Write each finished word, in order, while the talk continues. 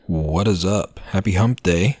What is up? Happy Hump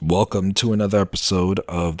Day. Welcome to another episode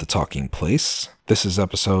of The Talking Place. This is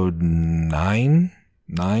episode 9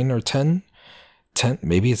 or 10? 10?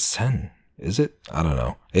 Maybe it's 10. Is it? I don't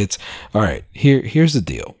know. It's all right. Here's the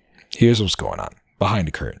deal. Here's what's going on behind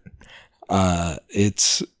the curtain.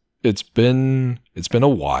 It's been a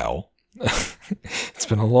while. It's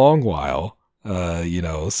been a long while.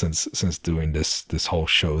 Since doing this whole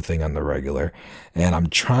show thing on the regular, and I'm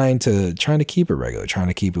trying to keep it regular, trying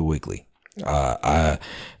to keep it weekly. I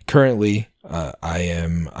am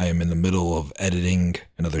in the middle of editing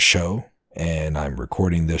another show, and I'm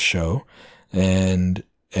recording this show, and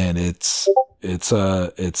it's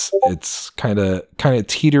kind of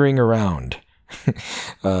teetering around.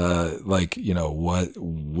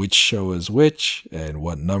 Which show is which and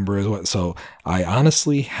what number is what. So I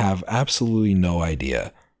honestly have absolutely no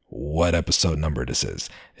idea what episode number this is.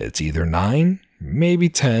 It's either 9, maybe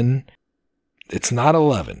 10. It's not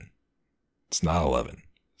 11. It's not 11.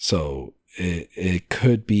 So it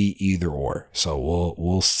could be either or. So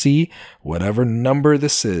we'll see. Whatever number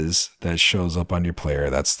this is that shows up on your player,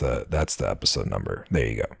 that's the episode number. There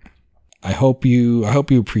you go. I hope you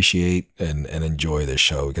appreciate and enjoy this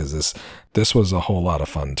show, because this was a whole lot of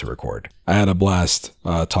fun to record. I had a blast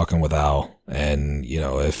talking with Al, and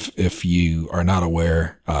if you are not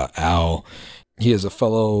aware, Al, he is a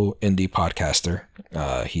fellow indie podcaster.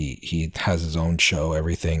 He has his own show.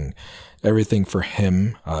 Everything for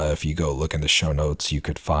him. If you go look in the show notes, you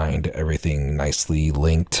could find everything nicely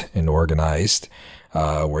linked and organized,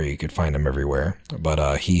 where you could find him everywhere.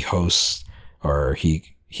 But he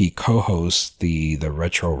co-hosts the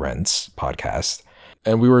Retro Rents podcast,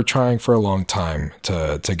 and we were trying for a long time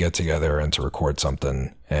to get together and to record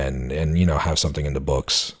something and have something in the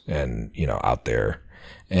books and out there.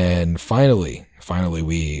 And finally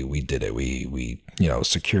we did it. We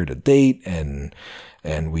secured a date, and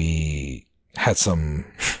we had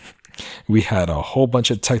we had a whole bunch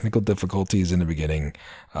of technical difficulties in the beginning,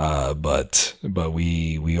 but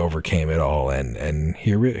we overcame it all, and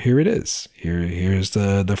here it is. Here's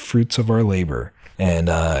the fruits of our labor, and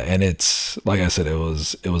it's, like I said, it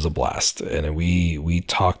was a blast, and we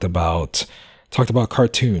talked about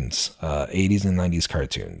cartoons, 80s and 90s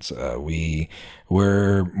cartoons. We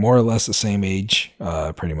were more or less the same age,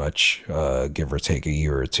 pretty much, give or take a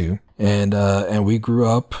year or two, and we grew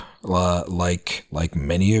up like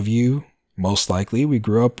many of you. Most likely, we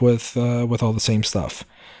grew up with all the same stuff,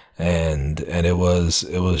 and it was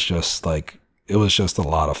just a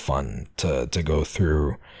lot of fun to go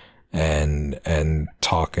through and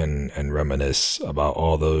talk and reminisce about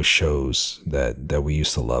all those shows that we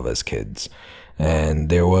used to love as kids. And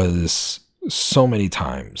there was so many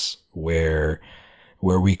times where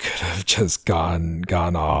we could have just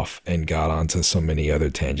gone off and got onto so many other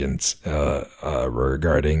tangents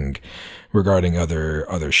regarding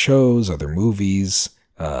other shows, other movies,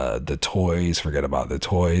 the toys. Forget about the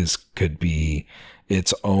toys. Could be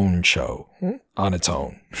its own show on its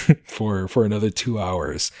own for another 2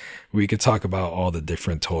 hours. We could talk about all the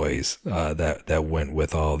different toys that went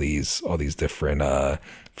with all these different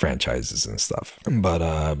franchises and stuff.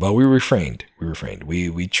 But we refrained.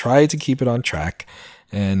 We tried to keep it on track,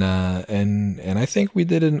 and I think we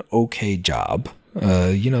did an okay job.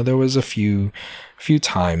 There was a few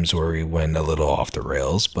times where we went a little off the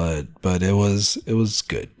rails, but it was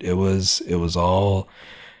good. It was all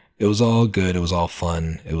good. It was all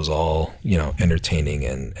fun. It was all, entertaining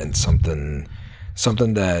and something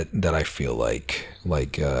that I feel like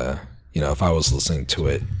if I was listening to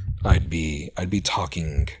it, I'd be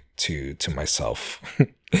talking to myself,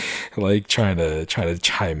 like trying to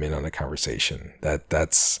chime in on the conversation.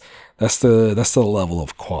 That's the level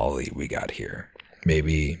of quality we got here.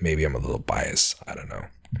 Maybe I'm a little biased. I don't know.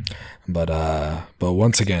 But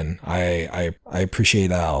once again, I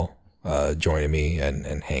appreciate Al joining me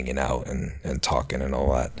and hanging out and talking and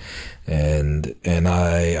all that. And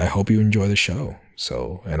I hope you enjoy the show.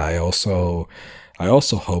 So, and I also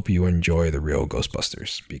hope you enjoy the real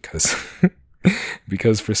Ghostbusters, because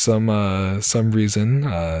for some reason,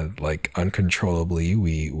 like uncontrollably,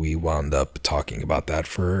 we wound up talking about that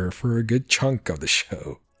for a good chunk of the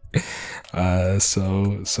show.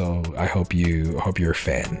 So I hope you're a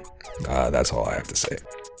fan. That's all I have to say.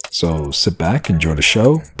 So sit back, enjoy the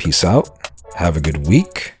show. Peace out. Have a good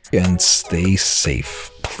week and stay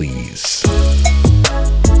safe, please.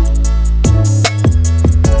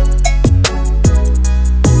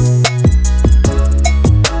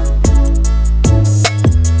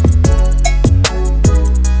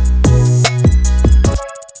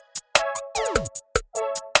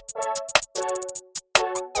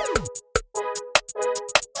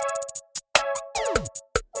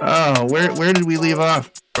 Oh, where did we leave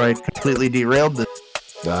off? I completely derailed this.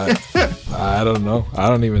 I, I don't know. I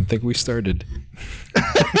don't even think we started.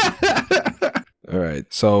 All right.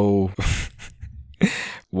 So,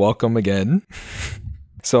 welcome again.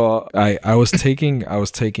 So I was taking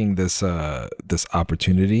this this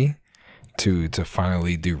opportunity to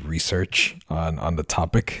finally do research on the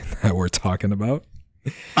topic that we're talking about.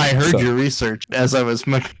 I heard So- your research as I was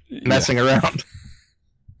messing around.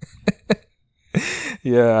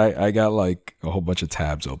 Yeah, I got like a whole bunch of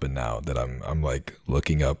tabs open now that I'm like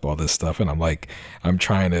looking up all this stuff, and I'm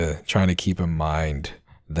trying to keep in mind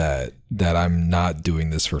that I'm not doing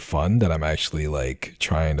this for fun, that I'm actually like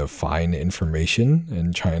trying to find information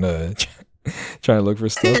and trying to look for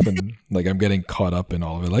stuff, and like I'm getting caught up in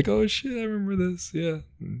all of it, like, oh shit, I remember this. Yeah.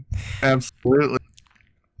 Absolutely.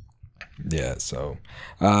 Yeah, so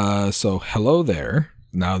so hello there.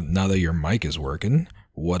 Now that your mic is working,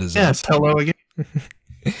 what is Yes. up? Hello again.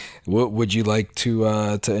 What would you like to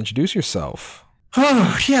introduce yourself?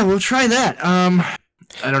 Oh yeah, we'll try that.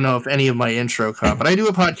 I don't know if any of my intro caught, but I do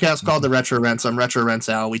a podcast called The Retro Rents. I'm Retro Rents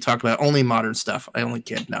Al. We talk about only modern stuff. I only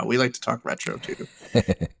kid. No, we like to talk retro too.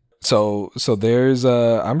 So there's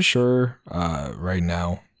I'm sure right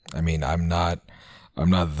now, I mean, I'm not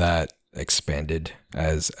that expanded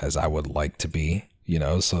as I would like to be, you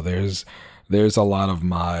know. So there's a lot of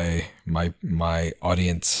my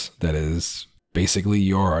audience that is basically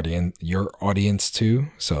your audience too.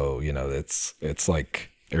 So, you know, it's like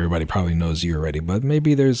everybody probably knows you already, but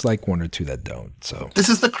maybe there's like one or two that don't. So This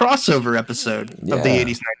is the crossover episode of the Yeah.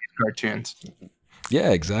 80s, 90s cartoons.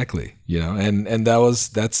 yeah, exactly. You know, and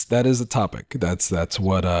that is a topic. That's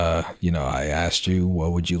what you know, I asked you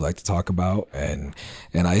what would you like to talk about, and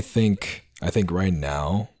I think right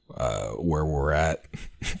now where we're at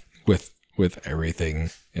with everything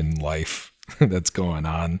in life that's going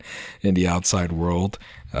on in the outside world,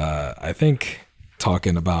 I think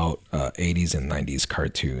talking about 80s and 90s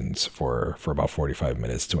cartoons for about 45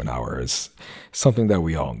 minutes to an hour is something that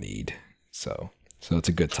we all need. So it's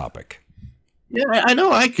a good topic. Yeah, I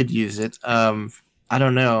know I could use it. I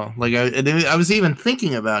don't know. Like I was even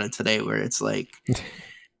thinking about it today, where it's like,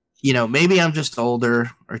 you know, maybe I'm just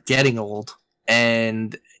older or getting old,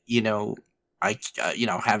 and you know, you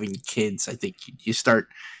know, having kids, I think you start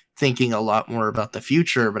thinking a lot more about the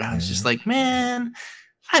future. But I was just like, man,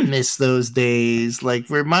 I miss those days. Like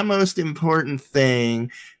where my most important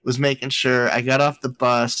thing was making sure I got off the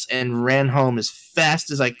bus and ran home as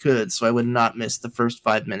fast as I could so I would not miss the first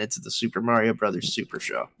 5 minutes of the Super Mario Brothers Super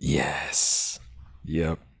Show. Yes.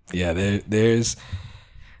 Yep. Yeah, there's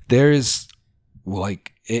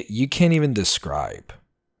like it, you can't even describe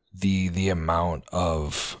the amount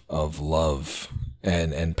of love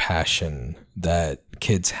and passion that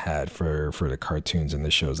kids had for the cartoons and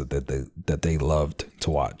the shows that they loved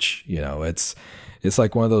to watch. You know, it's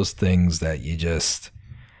like one of those things that you just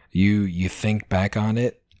you think back on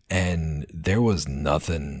it, and there was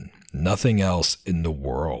nothing else in the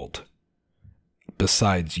world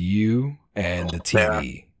besides you and the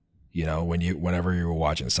TV. You know, whenever you were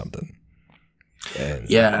watching something. And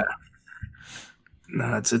Yeah.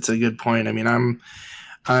 No, it's a good point. I mean,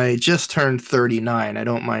 I just turned 39. I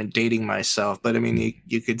don't mind dating myself, but I mean,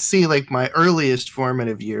 you could see like my earliest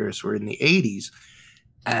formative years were in the 80s,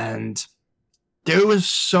 and there was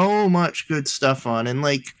so much good stuff on. And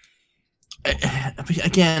like,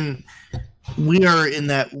 again, we are in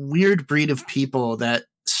that weird breed of people that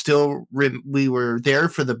still we were there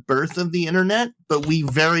for the birth of the internet, but we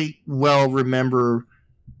very well remember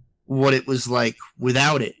what it was like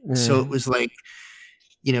without it. So it was like,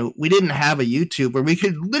 you know, we didn't have a YouTube where we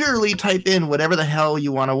could literally type in whatever the hell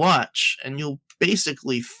you want to watch and you'll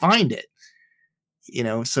basically find it. You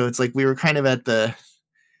know, so it's like we were kind of at the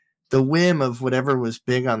whim of whatever was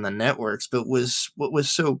big on the networks. But what was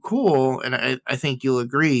so cool, and I think you'll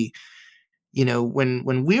agree, you know,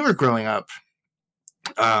 when we were growing up,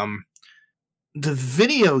 um, the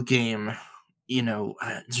video game, you know,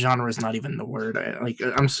 genre is not even the word.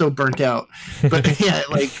 I'm so burnt out, but yeah,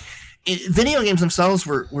 like video games themselves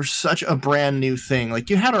were such a brand new thing. Like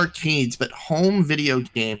you had arcades, but home video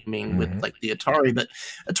gaming with like the Atari. But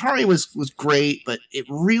Atari was great, but it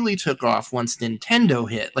really took off once Nintendo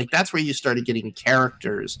hit. Like that's where you started getting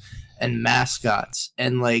characters and mascots,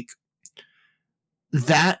 and like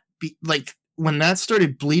that. Like when that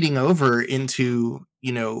started bleeding over into,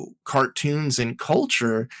 you know, cartoons and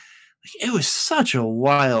culture, it was such a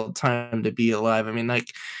wild time to be alive. I mean,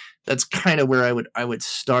 like that's kind of where I would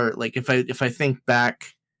start. Like if I think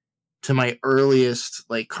back to my earliest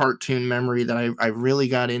like cartoon memory that I really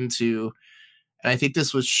got into, and I think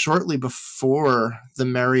this was shortly before the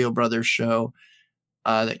Mario Brothers show,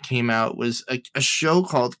 that came out was a show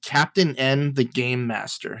called Captain N the Game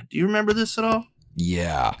Master. Do you remember this at all?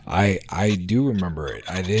 Yeah, I do remember it.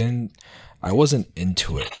 I wasn't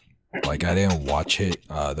into it. Like I didn't watch it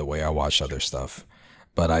the way I watched other stuff.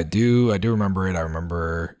 But I do remember it. I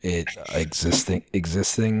remember it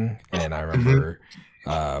existing and I remember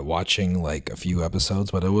watching like a few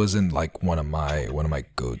episodes, but it wasn't like one of my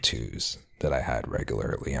go-tos that I had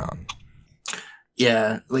regularly on.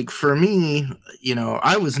 Yeah, like for me,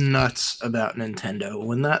 I was nuts about Nintendo.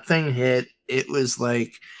 When that thing hit, it was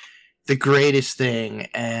like the greatest thing.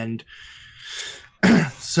 And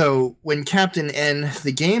so when Captain N,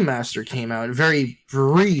 the Game Master, came out, a very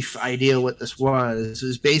brief idea what this was. It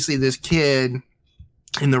was basically this kid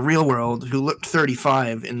in the real world who looked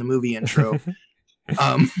 35 in the movie intro.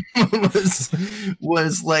 um,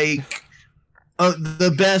 was like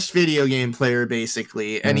the best video game player,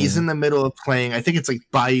 basically. And he's in the middle of playing, I think it's like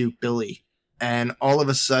Bayou Billy. And all of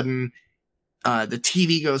a sudden, the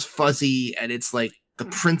TV goes fuzzy and it's like, the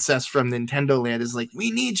princess from Nintendo Land is like, we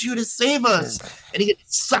need you to save us. And he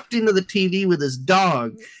gets sucked into the TV with his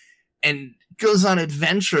dog and goes on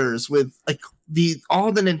adventures with like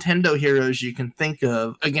all the Nintendo heroes you can think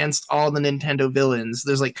of against all the Nintendo villains.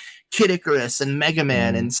 There's like Kid Icarus and Mega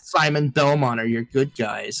Man and Simon Belmont are your good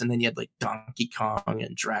guys. And then you had like Donkey Kong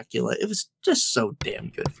and Dracula. It was just so damn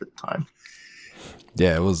good for the time.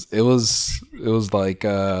 Yeah, it was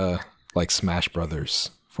like Smash Brothers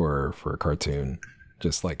for a cartoon.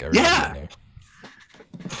 Just like everything.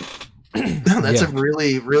 Yeah. That's a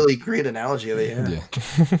really, really great analogy of it.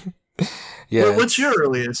 Yeah. Yeah. Well, what's your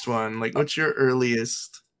earliest one? Like, what's your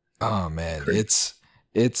earliest? Oh man,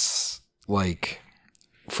 it's like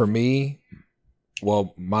for me.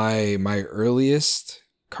 Well, my earliest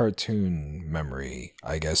cartoon memory,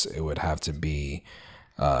 I guess it would have to be.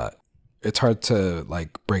 It's hard to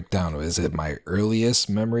like break down. Is it my earliest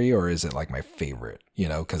memory or is it like my favorite?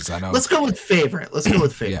 Because I know. Let's go with favorite.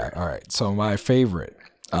 Yeah. All right. So my favorite,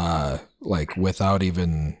 like without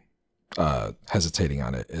even hesitating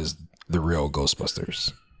on it, is the real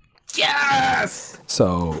Ghostbusters. Yes.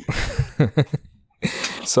 So,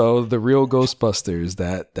 so the real Ghostbusters.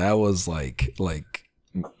 That was like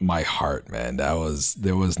my heart, man.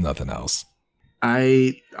 There was nothing else.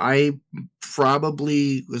 I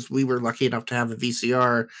probably, was we were lucky enough to have a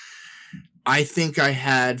VCR. I think I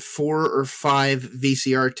had 4 or 5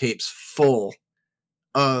 VCR tapes full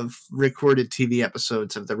of recorded TV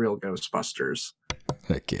episodes of the real Ghostbusters.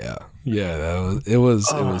 Heck yeah. Yeah, it was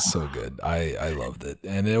so good. I loved it.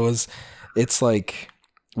 And it's like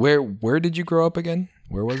where did you grow up again?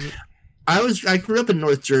 Where was it? I grew up in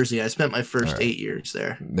North Jersey. I spent my first 8 years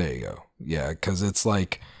there. There you go. Yeah, cuz it's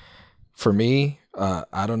like for me,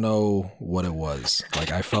 I don't know what it was.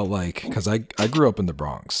 Like I felt like cuz I grew up in the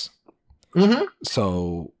Bronx. Mm-hmm.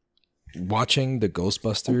 So watching the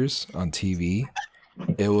Ghostbusters on TV,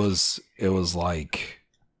 it was like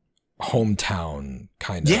hometown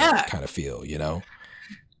kind of feel,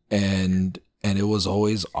 and it was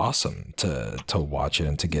always awesome to watch it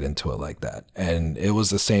and to get into it like that. And it was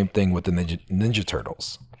the same thing with the Ninja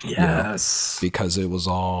Turtles. Yes, because it was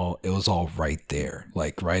all right there,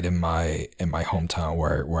 like right in my hometown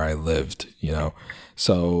where I lived,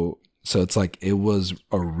 so it's like it was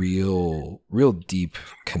a real deep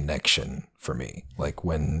connection for me. Like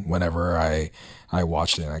whenever I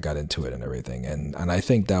watched it and I got into it and everything, and I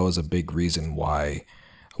think that was a big reason why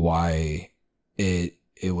it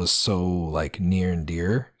was so like near and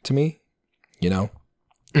dear to me,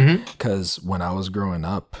 because when I was growing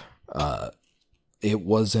up, it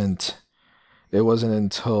wasn't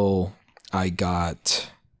until I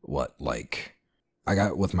got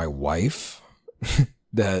with my wife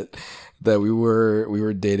that we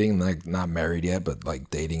were dating, like not married yet, but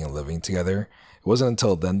like dating and living together. It wasn't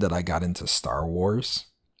until then that I got into Star Wars.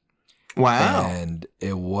 Wow. And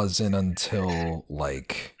it wasn't until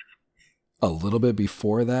like a little bit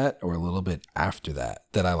before that or a little bit after that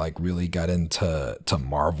I like really got into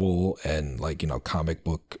Marvel and like, comic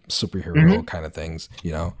book superhero kind of things,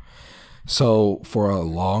 So for a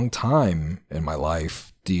long time in my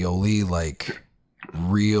life, the only like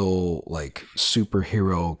real like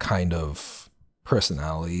superhero kind of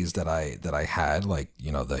personalities that I had, like,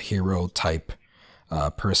 the hero type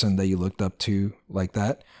person that you looked up to like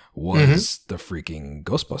that was the freaking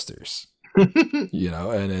Ghostbusters.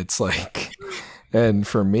 And it's like, and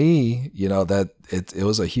for me, that it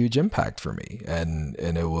was a huge impact for me, and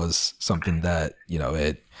it was something that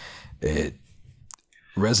it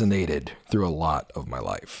resonated through a lot of my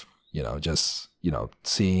life. Just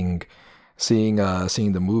seeing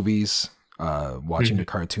the movies watching the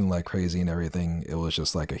cartoon like crazy and everything. It was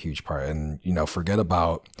just like a huge part. And, you know, forget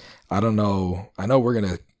about, I don't know. I know we're going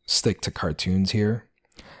to stick to cartoons here,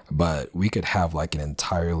 but we could have like an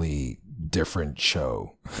entirely different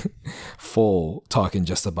show full talking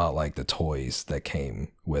just about like the toys that came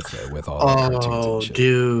with it, with all the cartoons and shit.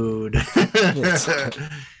 Dude.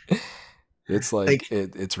 It's like,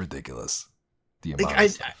 it's ridiculous. The amount like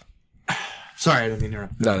of stuff. Sorry, I didn't mean to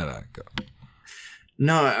interrupt. No. Go.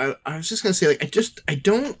 No, I was just gonna say, like, I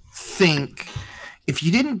don't think if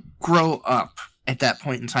you didn't grow up at that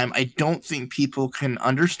point in time, I don't think people can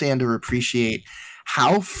understand or appreciate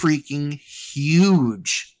how freaking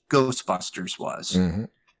huge Ghostbusters was. Mm-hmm.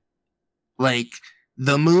 Like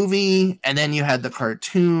the movie, and then you had the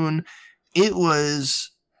cartoon. It was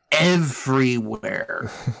everywhere.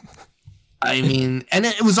 I mean, and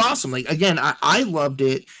it was awesome. Like, again, I loved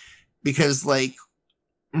it because, like,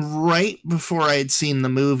 right before I had seen the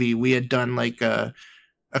movie, we had done like a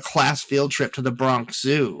class field trip to the Bronx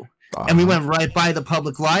Zoo, and we went right by the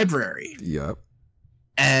public library. Yep.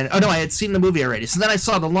 And oh no, I had seen the movie already. So then I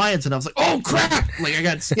saw the lions, and I was like, "Oh crap!" Like I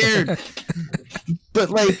got scared. But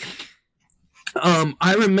like,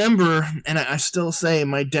 I remember, and I still say,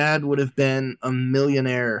 my dad would have been a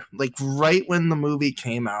millionaire. Like right when the movie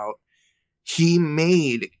came out, he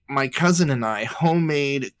made my cousin and I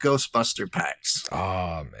homemade Ghostbuster packs.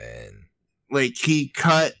 Oh man! Like he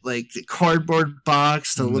cut like the cardboard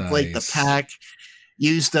box to look like the pack.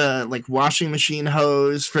 Used a like washing machine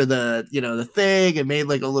hose for the the thing, and made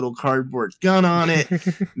like a little cardboard gun on it.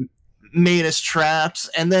 Made us traps,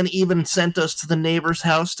 and then even sent us to the neighbor's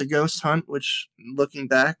house to ghost hunt. Which, looking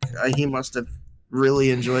back, he must have really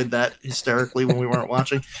enjoyed that hysterically when we weren't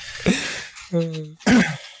watching.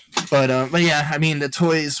 But yeah, I mean the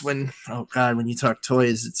toys. When you talk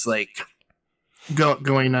toys, it's like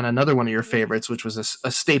going on another one of your favorites, which was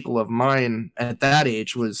a staple of mine at that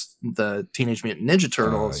age, was the Teenage Mutant Ninja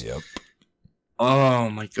Turtles. Yep. Oh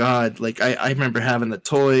my god! Like I remember having the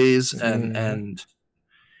toys, and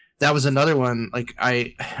that was another one. Like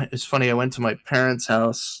it's funny. I went to my parents'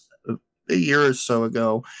 house a year or so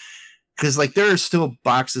ago. Because like there are still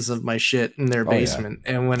boxes of my shit in their basement,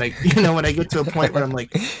 and when I get to a point where I'm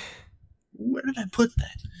like, where did I put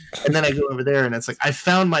that? And then I go over there, and it's like I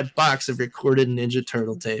found my box of recorded Ninja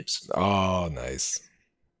Turtle tapes. Oh, nice!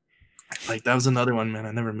 Like that was another one, man.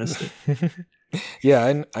 I never missed it.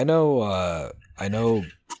 Yeah, I know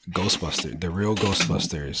Ghostbusters, the real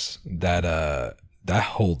Ghostbusters. That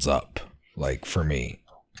holds up. Like for me.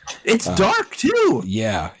 It's dark too.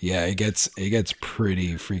 Yeah, it gets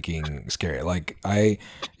pretty freaking scary. Like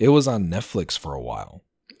it was on Netflix for a while,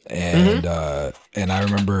 and and I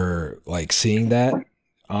remember like seeing that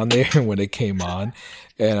on there when it came on,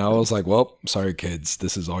 and I was like, "Well, sorry kids,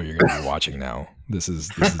 this is all you're gonna be watching now. This is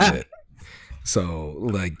it." So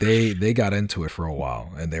like they got into it for a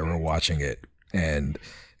while, and they were watching it, and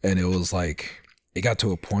it was like it got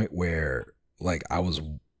to a point where like I was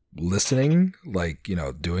listening, like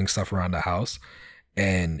doing stuff around the house,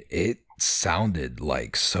 and it sounded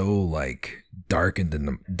like so like dark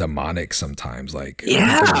and demonic sometimes. Like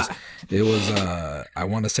it was I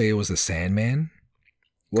want to say it was the Sandman,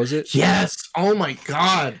 was it? Yes. Oh my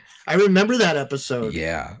god, I remember that episode.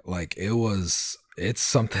 Yeah, like it's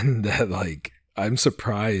something that like I'm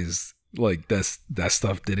surprised like that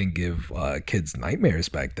stuff didn't give kids nightmares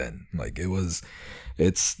back then. Like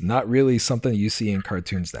it's not really something you see in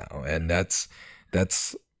cartoons now, and that's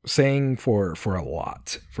saying for a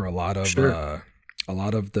lot of Sure. A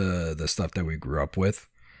lot of the stuff that we grew up with.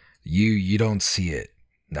 You don't see it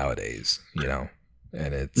nowadays,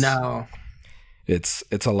 and it's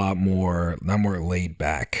a lot more laid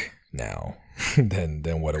back now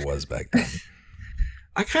than what it was back then.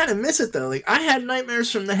 I kind of miss it though. Like I had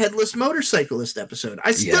nightmares from the Headless Motorcyclist episode.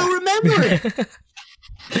 I still remember it.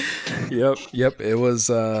 Yep. It was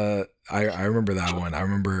I remember that one. I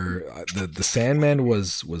remember the Sandman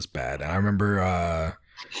was bad. And I remember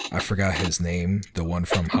I forgot his name, the one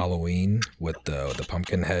from Halloween with the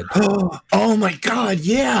pumpkin head. Oh my god,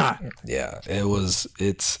 yeah. Yeah, it's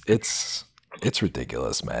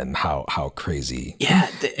ridiculous, man. How crazy. Yeah,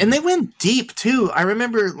 and they went deep too. I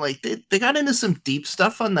remember like they got into some deep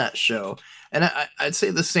stuff on that show. And I'd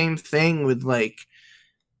say the same thing with like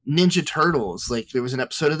Ninja Turtles. Like there was an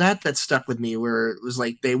episode of that stuck with me where it was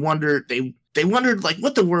like they wondered like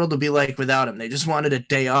what the world would be like without him. They just wanted a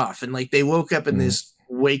day off, and like they woke up in this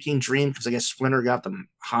waking dream because I guess Splinter got them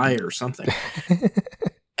high or something.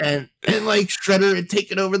 and like Shredder had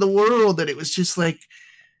taken over the world, and it was just like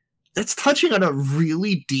that's touching on a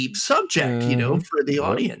really deep subject, for the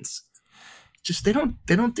audience. Just they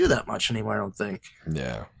don't do that much anymore, I don't think.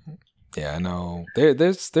 Yeah. Yeah, I know.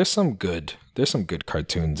 There's some good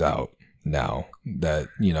cartoons out now that,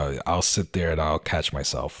 I'll sit there and I'll catch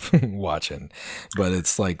myself watching. But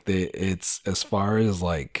it's like it's as far as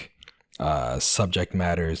like subject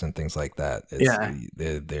matters and things like that, Yeah,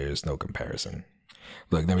 there's no comparison.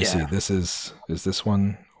 Look, let me see. yeah. Is this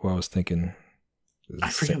one who I was thinking? I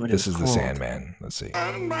forget what it This was is the called. Sandman. Let's see.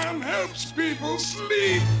 Sandman helps people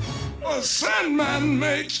sleep. A Sandman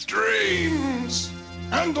makes dreams.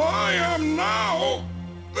 And I am now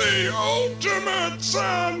the ultimate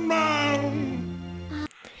Sandman.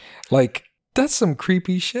 Like, that's some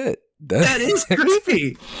creepy shit. That is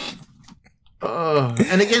creepy. Oh,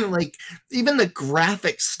 and again, like even the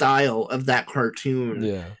graphic style of that cartoon,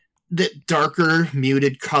 Yeah. the darker,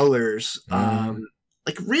 muted colors.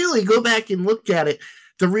 Like really go back and look at it.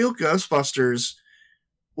 The real Ghostbusters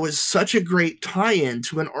was such a great tie-in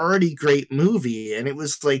to an already great movie, and it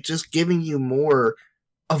was like just giving you more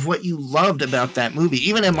of what you loved about that movie.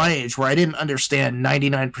 Even at my age, where I didn't understand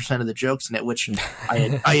 99% of the jokes in it, which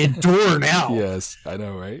I adore now. Yes, I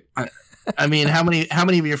know, right? I mean, how many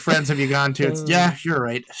of your friends have you gone to? It's, yeah, you're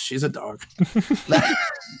right. She's a dog.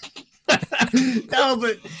 No,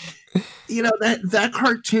 but that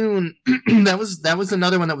cartoon that was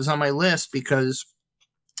another one that was on my list because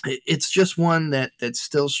it's just one that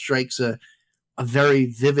still strikes a very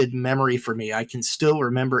vivid memory for me. I can still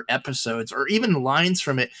remember episodes or even lines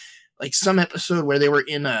from it, like some episode where they were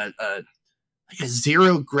in a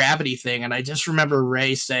zero gravity thing, and I just remember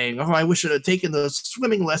Ray saying, "Oh, I wish I'd have taken those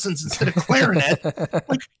swimming lessons instead of clarinet."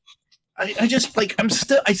 Like, I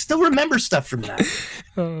still remember stuff from that.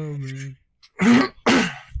 Oh man.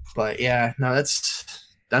 But yeah, no,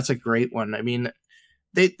 that's a great one. I mean,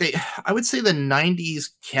 they I would say the 90s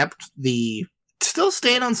still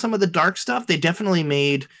stayed on some of the dark stuff. They definitely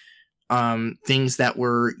made things that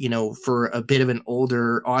were, for a bit of an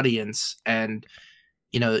older audience, and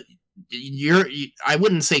I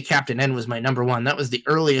wouldn't say Captain N was my number one. That was the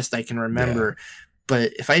earliest I can remember. Yeah.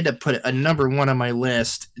 But if I had to put a number one on my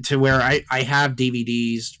list to where I have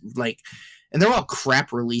DVDs, like, and they're all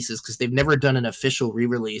crap releases because they've never done an official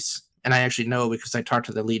re-release. And I actually know because I talked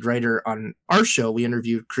to the lead writer on our show. We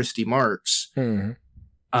interviewed Christy Marks. Mm-hmm.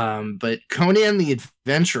 But Conan the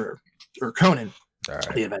Adventurer, or Conan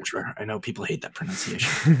the Adventurer. I know people hate that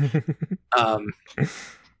pronunciation.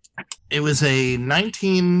 It was a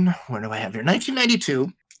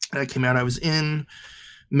 1992 that came out. I was in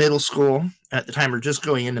middle school at the time, or just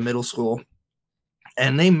going into middle school.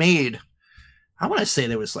 And they made, I want to say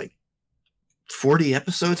there was like 40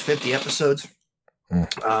 episodes, 50 episodes.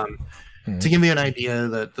 To give you an idea,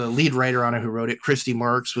 the lead writer on it who wrote it, Christy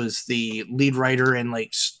Marks, was the lead writer in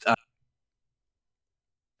like,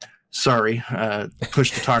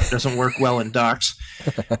 push to talk doesn't work well in docs.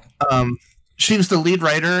 She was the lead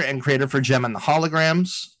writer and creator for Gem and the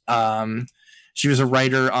Holograms. She was a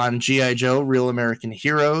writer on G.I. Joe, Real American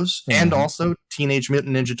Heroes, and also Teenage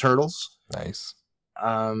Mutant Ninja Turtles. Nice.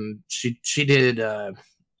 She did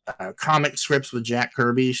comic scripts with Jack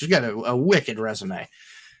Kirby. She's got a wicked resume,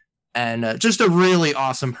 and just a really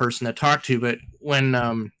awesome person to talk to. But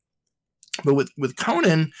with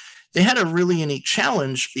Conan, they had a really unique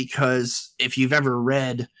challenge because if you've ever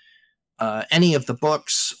read any of the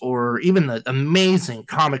books or even the amazing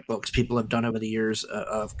comic books people have done over the years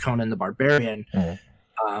of Conan the Barbarian,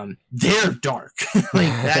 they're dark.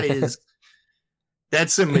 Like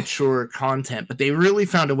that's some mature content, but they really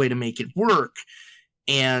found a way to make it work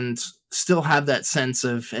and still have that sense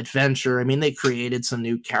of adventure. I mean, they created some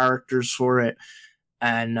new characters for it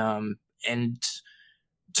and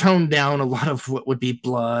toned down a lot of what would be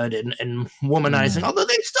blood and womanizing, although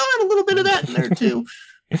they still had a little bit of that in there too.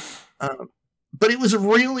 But it was a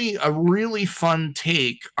really fun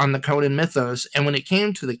take on the Conan mythos. And when it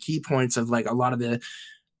came to the key points of like a lot of the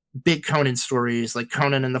big Conan stories, like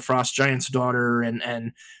Conan and the Frost Giant's daughter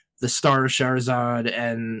and the Star of Shahrazad,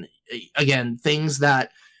 and again, things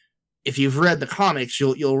that if you've read the comics,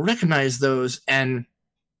 you'll recognize those. And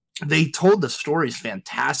they told the stories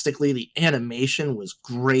fantastically. The animation was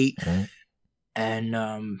great.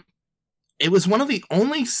 And it was one of the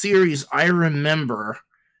only series I remember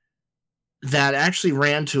that actually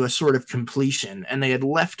ran to a sort of completion, and they had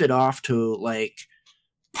left it off to like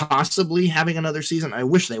possibly having another season. I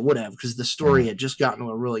wish they would have, because the story had just gotten to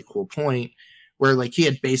a really cool point where like he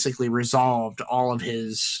had basically resolved all of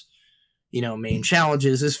his, main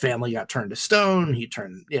challenges. His family got turned to stone. He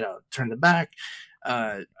turned it back.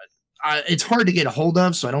 It's hard to get a hold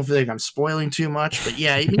of, so I don't feel like I'm spoiling too much, but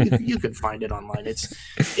yeah, you can find it online. It's,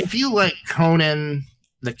 if you like Conan,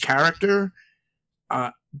 the character,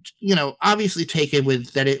 obviously take it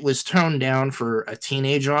with that it was toned down for a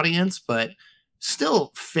teenage audience, but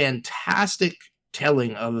still fantastic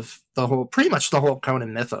telling of pretty much the whole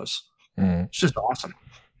Conan mythos. It's just awesome.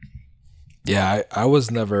 Yeah, I was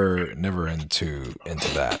never into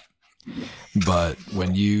that. But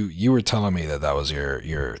when you were telling me that was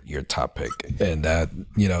your top pick, and that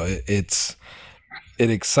it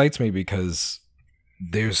excites me because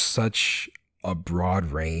there's such a broad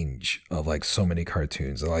range of like so many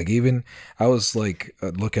cartoons. Like even I was like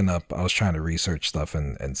looking up, I was trying to research stuff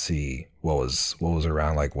and see what was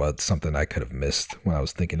around, like what's something I could have missed when I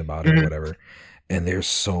was thinking about it or whatever. And there's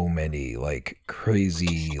so many like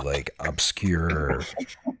crazy, like obscure,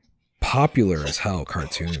 popular as hell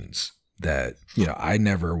cartoons that I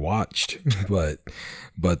never watched,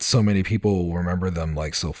 but so many people remember them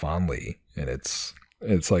like so fondly, and it's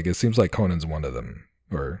like it seems like Conan's one of them,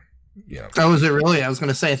 or Oh, is it really? I was going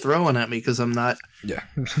to say throw one at me because I'm not. Yeah.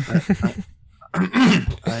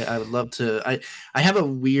 I would love to. I have a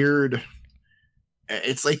weird.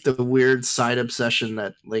 It's like the weird side obsession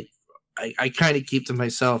that like I kind of keep to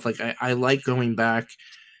myself. Like I like going back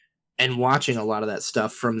and watching a lot of that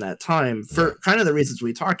stuff from that time for kind of the reasons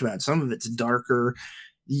we talked about. Some of it's darker.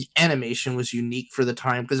 The animation was unique for the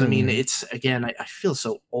time because I mean it's again I feel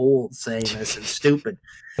so old saying this and stupid,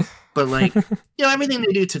 but like everything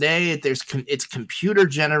they do today it's computer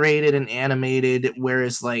generated and animated,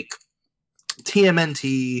 whereas like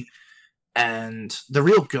TMNT and the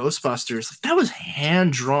real Ghostbusters, like, that was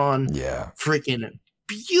hand drawn, freaking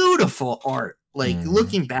beautiful art. Like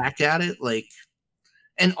looking back at it, like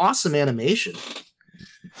an awesome animation.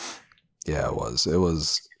 Yeah, it was.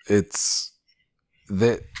 It's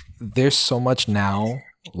that there's so much now.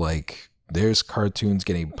 Like there's cartoons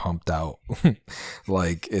getting pumped out.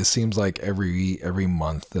 Like it seems like every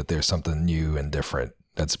month that there's something new and different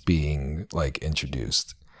that's being like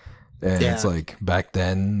introduced. And it's like back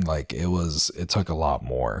then, like it took a lot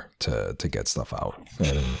more to get stuff out,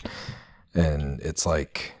 and it's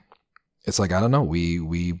like I don't know.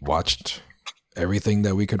 We watched everything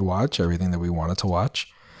that we could watch, everything that we wanted to watch,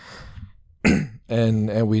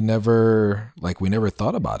 and we never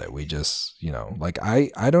thought about it. We just like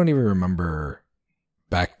I don't even remember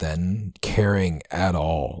back then caring at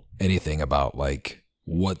all anything about like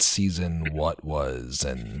what season what was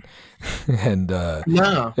and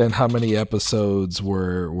how many episodes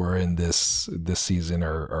were in this season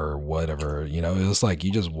or whatever. It was like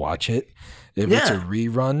you just watch it. If it's a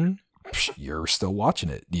rerun, you're still watching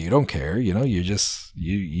it. You don't care. You just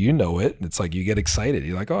you know it. It's like you get excited.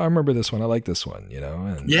 You're like, oh, I remember this one. I like this one.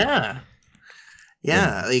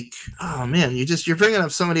 And like, oh man, you're bringing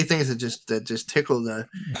up so many things that just tickle the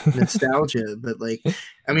nostalgia. But like,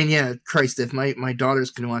 I mean, yeah, Christ, if my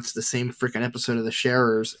daughters can watch the same freaking episode of The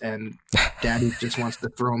Sharers and Daddy just wants to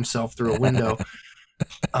throw himself through a window.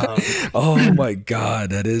 Oh my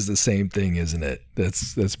God, that is the same thing, isn't it?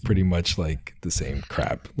 That's pretty much like the same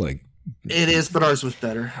crap. Like it is, but ours was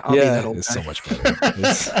better. I'll be that old it's guy. so much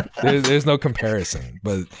better. There's no comparison,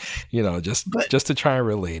 but just to try and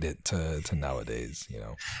relate it to nowadays,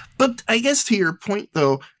 But I guess to your point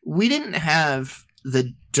though, we didn't have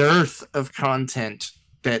the dearth of content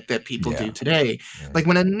that people do today. Like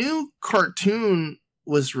when a new cartoon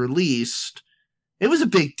was released, it was a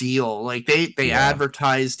big deal. Like they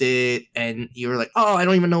advertised it and you were like, oh, I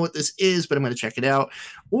don't even know what this is, but I'm going to check it out.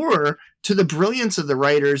 Or to the brilliance of the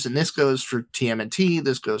writers, and this goes for TMNT,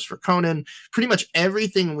 this goes for Conan, pretty much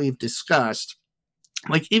everything we've discussed,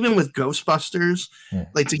 like even with Ghostbusters,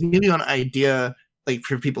 like to give you an idea, like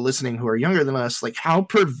for people listening who are younger than us, like how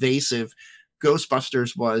pervasive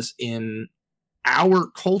Ghostbusters was in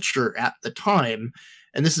our culture at the time.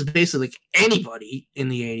 And this is basically like anybody in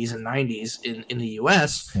the 80s and 90s in the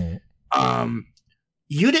US.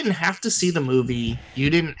 You didn't have to see the movie.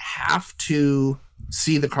 You didn't have to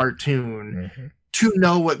see the cartoon to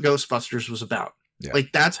know what Ghostbusters was about. Yeah.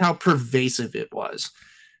 Like that's how pervasive it was.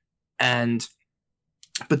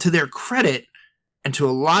 But to their credit, and to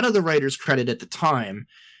a lot of the writers' credit at the time,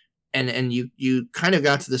 and you kind of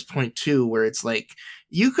got to this point too, where it's like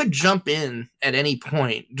you could jump in at any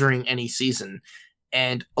point during any season.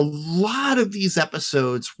 And a lot of these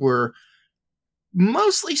episodes were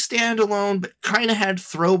mostly standalone, but kind of had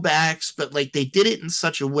throwbacks, but like they did it in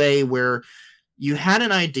such a way where you had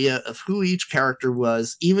an idea of who each character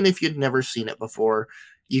was, even if you'd never seen it before.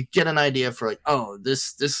 You get an idea for like, oh,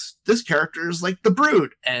 this character is like the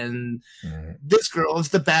Brute, and this girl is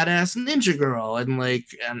the badass ninja girl, and like,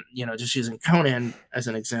 just using Conan as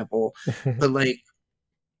an example,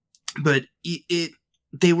 but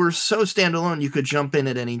they were so standalone you could jump in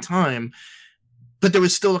at any time. but there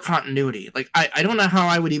was still a continuity. Like I don't know how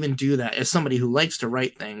I would even do that as somebody who likes to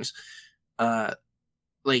write things.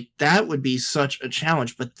 Like that would be such a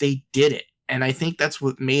challenge, but they did it. And I think that's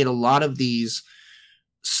what made a lot of these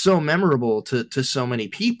so memorable to so many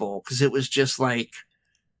people, because it was just like,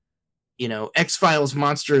 you know, X-Files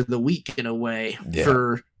Monster of the Week in a way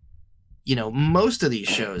for, you know, most of these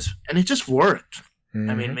shows. And it just worked. I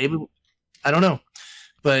mean, maybe, I don't know.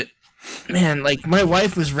 But man, like my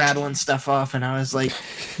wife was rattling stuff off and I was like,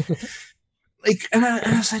 and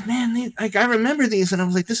I was like, man, like I remember these, and I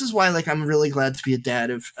was like, this is why like I'm really glad to be a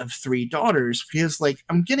dad of 3 daughters, because like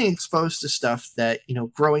I'm getting exposed to stuff that, you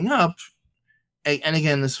know, growing up, and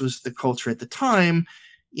again, this was the culture at the time,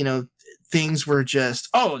 you know, things were just,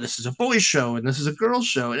 oh, this is a boys show and this is a girls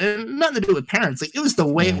show, and nothing to do with parents. Like it was the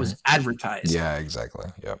way it was advertised. Yeah, exactly.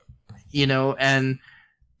 Yep. You know,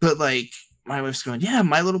 but like my wife's going, yeah,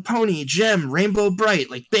 My Little Pony, Gem, Rainbow Bright,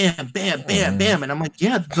 like bam, bam, bam, bam. And I'm like,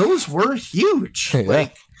 yeah, those were huge.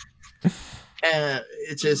 Like,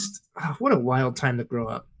 it's just, what a wild time to grow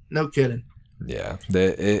up. No kidding. Yeah.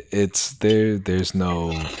 There's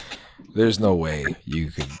no way you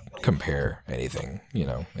could compare anything, you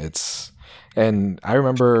know. And I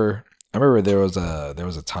remember there was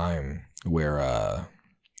a time where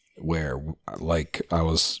like I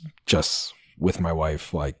was just with my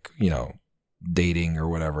wife, like, you know, dating or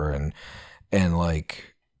whatever, and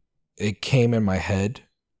like it came in my head,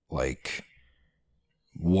 like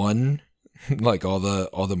like all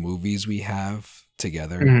the movies we have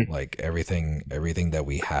together, like everything that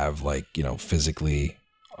we have, like, you know, physically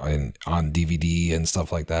on DVD and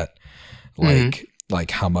stuff like that,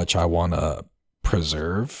 like how much I want to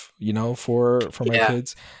preserve, you know, for my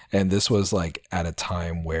kids. And this was like at a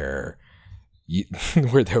time where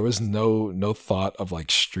where there was no thought of like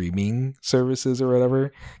streaming services or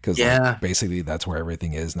whatever, because like, basically that's where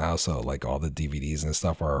everything is now. So like all the DVDs and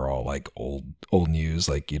stuff are all like old news,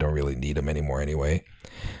 like you don't really need them anymore anyway.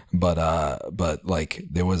 But like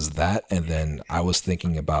there was that, and then I was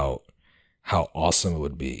thinking about how awesome it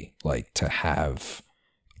would be like to have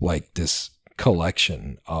like this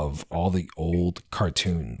collection of all the old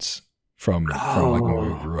cartoons from like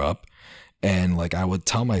when we grew up. And like I would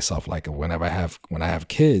tell myself, like when I have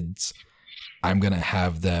kids, I'm gonna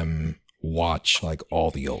have them watch like all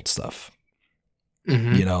the old stuff.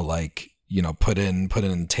 You know, like, you know, put in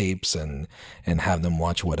tapes and have them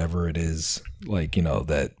watch whatever it is, like, you know,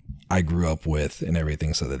 that I grew up with and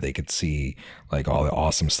everything, so that they could see like all the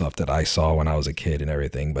awesome stuff that I saw when I was a kid and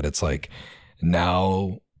everything. But it's like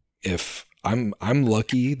now, if I'm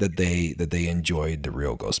lucky that they enjoyed the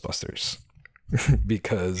real Ghostbusters.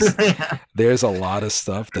 Because there's a lot of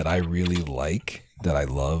stuff that I really like, that I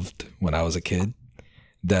loved when I was a kid,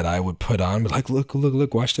 that I would put on, but like, look,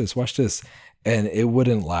 watch this. And it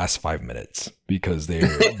wouldn't last 5 minutes because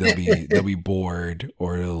they'll be bored,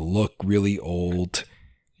 or it'll look really old,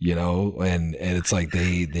 you know, and it's like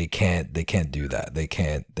they can't do that. They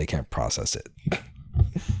can't process it.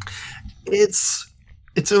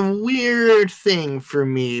 It's a weird thing for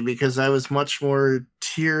me, because I was much more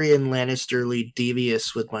Tyrion Lannisterly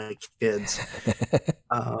devious with my kids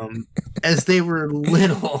as they were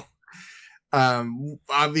little.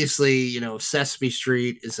 Obviously, you know, Sesame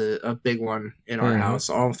Street is a big one in our house.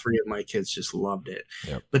 All 3 of my kids just loved it.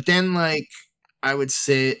 Yep. But then, like, I would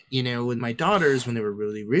sit, you know, with my daughters when they were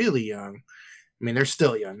really, really young. I mean, they're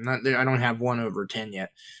still young. I don't have one over 10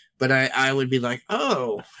 yet. But I would be like,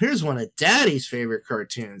 oh, here's one of Daddy's favorite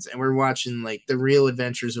cartoons. And we're watching, like, The Real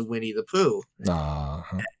Adventures of Winnie the Pooh.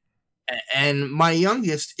 And my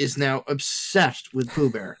youngest is now obsessed with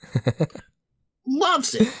Pooh Bear.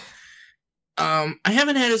 Loves it. I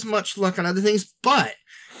haven't had as much luck on other things, but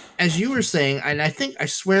as you were saying, and I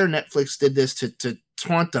swear Netflix did this to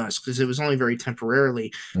taunt us, because it was only very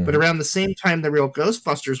temporarily, but around the same time The Real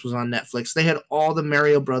Ghostbusters was on Netflix, they had all the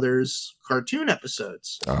Mario Brothers cartoon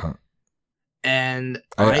episodes. And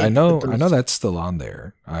I know that's still on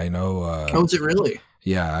there. I know. Oh, is it really?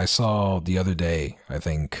 Yeah, I saw the other day, I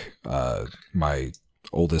think my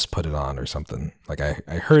oldest put it on or something. Like I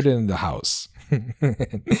heard it in the house. And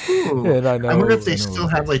I wonder if they still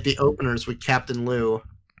have like the openers with Captain Lou.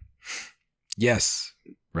 Yes,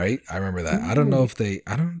 right? I remember that. I don't know if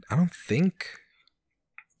I don't think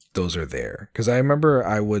those are there, because I remember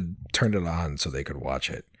I would turn it on so they could watch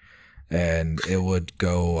it. And it would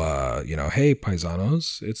go, you know, hey,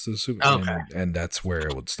 paisanos, it's the super, and that's where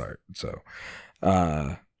it would start. So,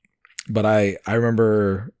 but I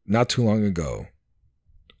remember not too long ago,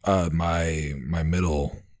 my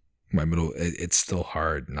middle, it's still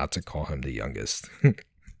hard not to call him the youngest.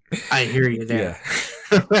 I hear you there.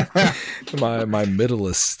 Yeah. my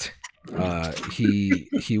middleest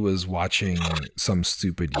he was watching some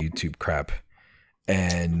stupid YouTube crap,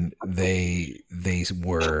 and they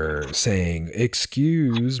were saying,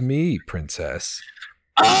 "Excuse me, princess."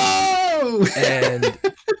 Oh,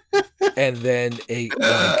 and then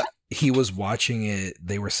he was watching it.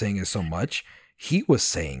 They were saying it so much, he was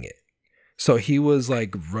saying it. So he was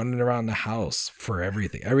like running around the house for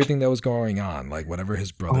everything that was going on, like whatever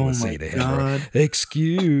his brother would say to him. Or,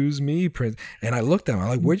 "Excuse me, prince." And I looked at him. I'm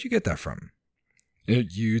like, "Where'd you get that from?"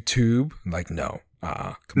 YouTube. I'm like, no.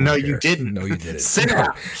 No, you didn't. No, you didn't. Sit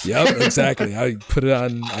down. Yep, exactly. I put it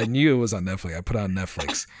on. I knew it was on Netflix. I put it on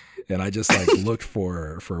Netflix, and I just like looked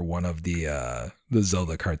for one of the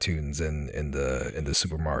Zelda cartoons in the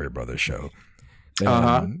Super Mario Brothers show.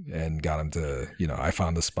 And got him to, I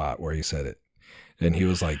found the spot where he said it, and he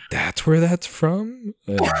was like, "That's where that's from."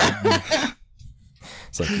 And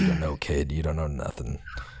it's like, you don't know, kid. You don't know nothing.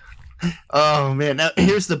 Oh man! Now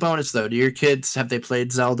here's the bonus though. Do your kids, have they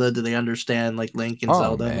played Zelda? Do they understand like Link and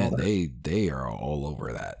Zelda? Man, they are all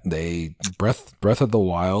over that. They Breath of the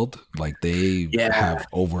Wild, like they have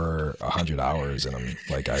over 100 hours in them.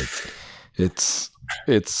 Like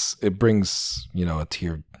it brings a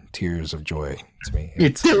tears of joy to me. You're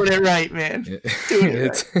doing it right, man. Doing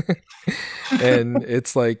it right. And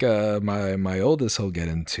it's like my oldest, he'll get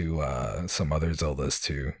into some other Zeldas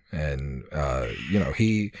too, and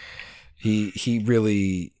he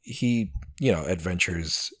really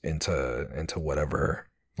adventures into whatever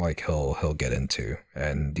like he'll get into.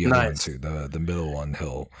 And the other one too, the middle one,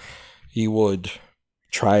 he would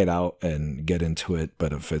try it out and get into it,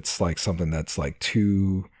 but if it's like something that's like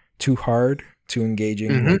too hard, too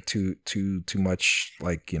engaging, like too much,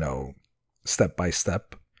 like step by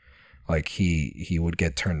step, like he would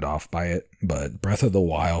get turned off by it. But Breath of the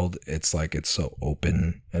Wild, it's like it's so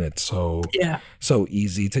open and it's so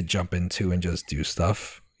easy to jump into and just do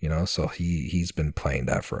stuff, so he's been playing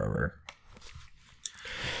that forever.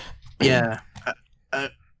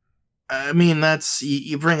 I mean, that's,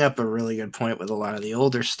 you bring up a really good point with a lot of the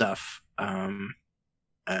older stuff.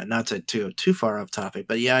 Not to too far off topic,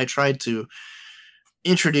 but I tried to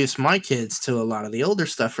introduce my kids to a lot of the older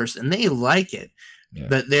stuff first, and they like it.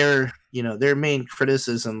 But their main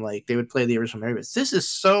criticism, like they would play the original Mario, but this is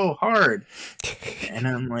so hard. And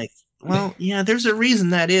I'm like, well, there's a reason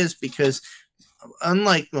that is, because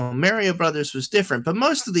unlike Mario Brothers was different, but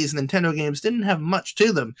most of these Nintendo games didn't have much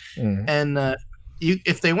to them, and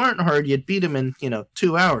if they weren't hard, you'd beat them in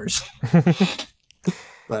 2 hours.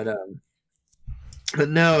 But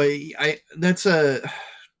no, that's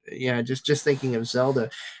just thinking of Zelda.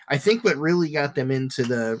 I think what really got them into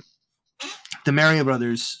the Mario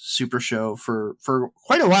Brothers Super Show for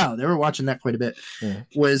quite a while, they were watching that quite a bit,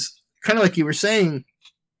 was kind of like you were saying,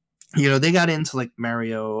 they got into like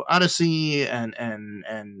Mario Odyssey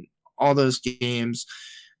and all those games,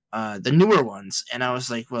 the newer ones, and I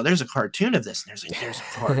was like, well, there's a cartoon of this, and there's a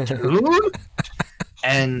cartoon,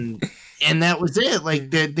 and that was it.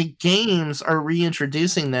 Like the games are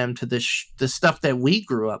reintroducing them to the stuff that we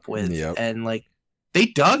grew up with, and like they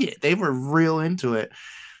dug it. They were real into it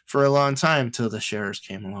for a long time till the sharers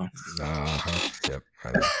came along. Yep.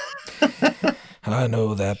 I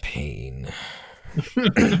know that pain.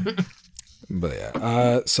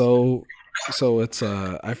 But so it's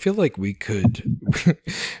I feel like we could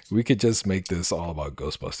just make this all about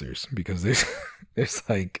Ghostbusters, because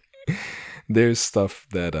there's stuff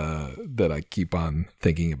that I keep on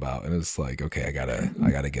thinking about, and it's like, okay, I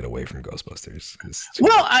gotta get away from Ghostbusters.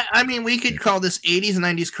 Well, I mean, we could call this 80s and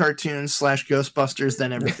 90s cartoons / Ghostbusters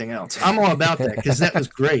than everything else. I'm all about that, because that was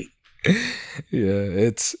great.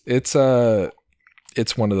 It's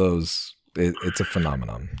one of those. It's a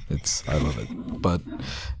phenomenon. I love it. But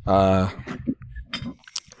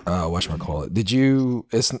whatchamacallit? Did you?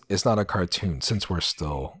 It's not a cartoon, since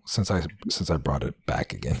I brought it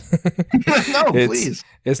back again. No, please.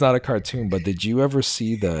 It's not a cartoon, but did you ever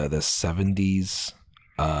see the 70s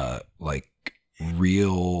like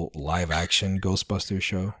real live action Ghostbusters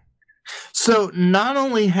show? So not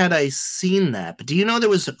only had I seen that, but do you know there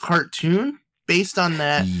was a cartoon based on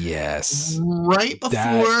that? Yes. Right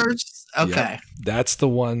before. Okay. Yep, that's the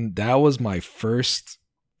one. That was my first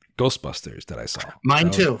Ghostbusters that I saw.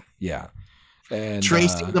 Mine too. Yeah. And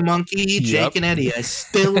Tracy the monkey, Jake and Eddie. I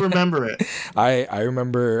still remember it. I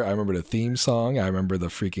remember the theme song. I remember the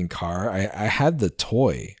freaking car. I had the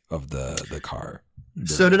toy of the car.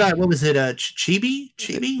 So did I. What was it? Chibi?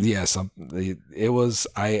 Yeah, it was.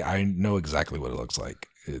 I know exactly what it looks like.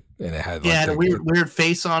 And it had had a weird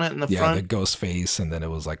face on it in the front. Yeah, the ghost face, and then it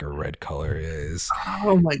was like a red color.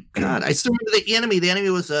 Oh my god! I still remember the enemy. The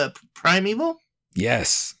enemy was Primeval.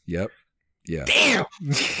 Yes. Yep. Yeah. Damn.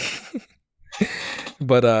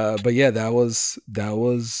 But yeah, that was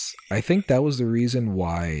I think that was the reason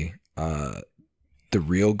why the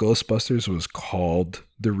real Ghostbusters was called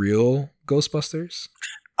the real Ghostbusters.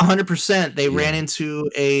 100%. They ran Yeah. into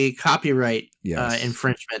a copyright Yes.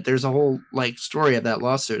 infringement. There's a whole like story of that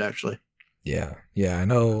lawsuit, actually. Yeah. Yeah, I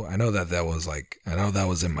know that was like, I know that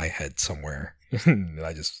was in my head somewhere. And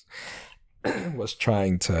I just was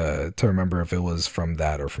trying to remember if it was from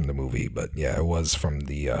that or from the movie, but yeah, it was from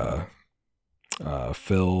the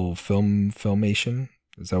Filmation.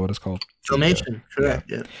 Is that what it's called? Filmation, correct.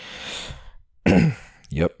 Yeah.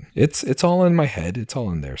 Yep. It's all in my head. It's all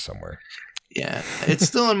in there somewhere. Yeah, it's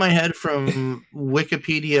still in my head from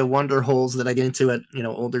Wikipedia wonder holes that I get into at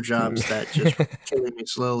older jobs that just killing me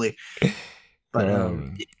slowly. But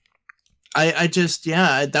I just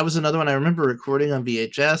that was another one I remember recording on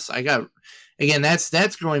VHS. I got again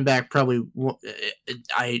that's going back probably.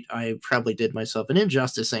 I probably did myself an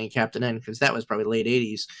injustice saying Captain N because that was probably late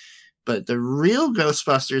 '80s. But the real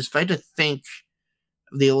Ghostbusters, if I had to think.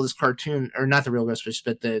 The oldest cartoon, or not the real Ghostbusters,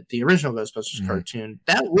 but the original Ghostbusters cartoon,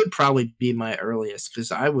 that would probably be my earliest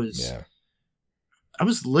because I was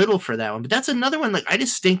little for that one. But that's another one like I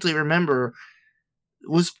distinctly remember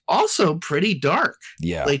was also pretty dark.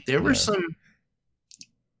 Yeah, like there were some.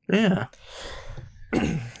 Yeah,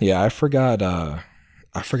 yeah. I forgot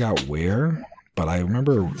where, but I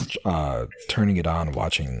remember turning it on,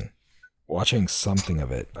 watching something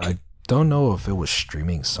of it. I don't know if it was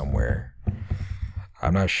streaming somewhere.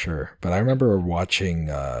 I'm not sure, but I remember watching,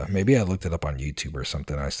 maybe I looked it up on YouTube or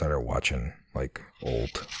something. I started watching like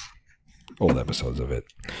old episodes of it,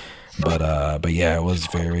 but yeah, it was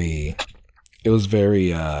very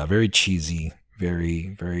cheesy,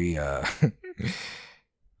 very,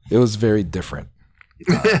 it was very different.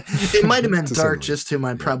 It might have been dark just to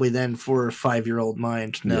my probably then 4 or 5 year old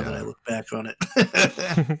mind now that I look back on it.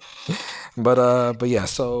 but yeah,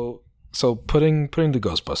 so putting the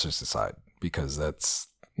Ghostbusters aside, because that's,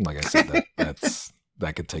 like I said,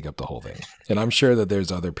 that could take up the whole thing. And I'm sure that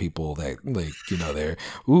there's other people that like, they're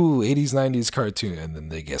 80s, 90s cartoon, and then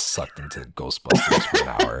they get sucked into Ghostbusters for an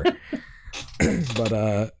hour.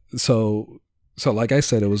 But so like I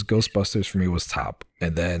said, it was Ghostbusters for me was top.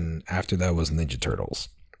 And then after that was Ninja Turtles.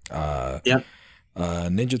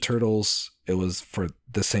 Ninja Turtles, it was for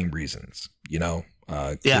the same reasons,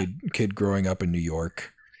 kid growing up in New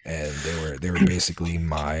York, and they were basically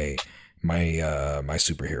my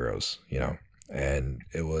superheroes, and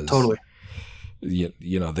it was totally,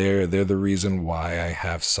 they're the reason why I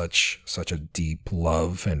have such a deep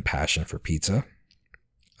love and passion for pizza.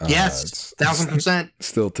 Yes, 1000%.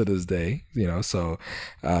 Still to this day, so,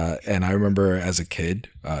 and I remember as a kid,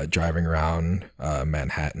 driving around,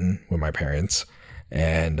 Manhattan with my parents,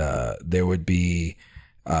 and, there would be,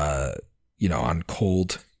 on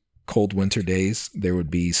cold winter days, there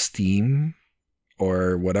would be steam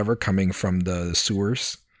or whatever coming from the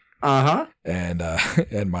sewers. And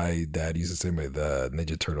my dad used to say the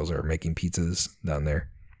Ninja Turtles are making pizzas down there.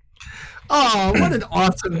 Oh, what an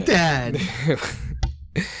awesome dad.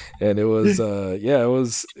 And it was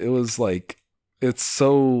it was like, it's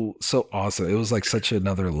so awesome. It was like such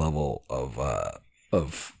another level of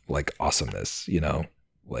like awesomeness,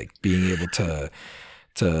 like being able to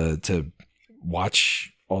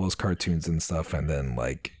watch all those cartoons and stuff, and then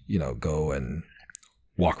like, go and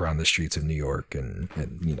walk around the streets of New York and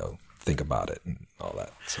think about it and all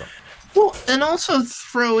that. So, well, and also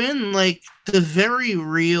throw in like the very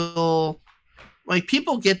real, like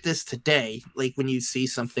people get this today, like when you see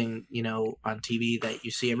something, on TV that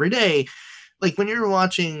you see every day, like when you're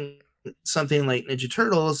watching something like Ninja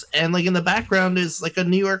Turtles and like in the background is like a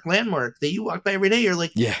New York landmark that you walk by every day, you're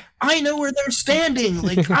like, yeah, I know where they're standing.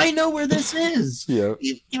 Like, I know where this is. Yeah.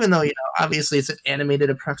 Even though, obviously it's an animated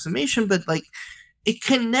approximation, but like it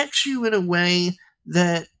connects you in a way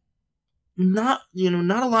that not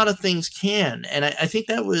a lot of things can. And I think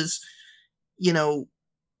that was,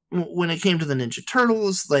 when it came to the Ninja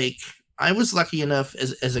Turtles, like I was lucky enough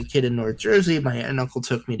as a kid in North Jersey, my aunt and uncle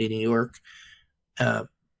took me to New York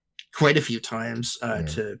quite a few times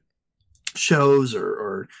to shows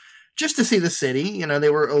or just to see the city. They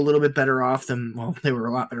were a little bit better off they were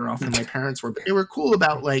a lot better off than my parents were, but they were cool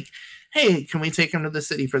about like, hey, can we take them to the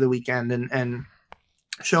city for the weekend and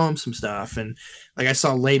show them some stuff? And like I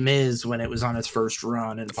saw Les Mis when it was on its first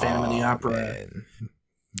run, and Phantom of the Opera. Man.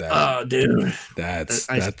 Dude,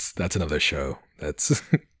 that's another show. That's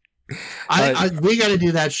we got to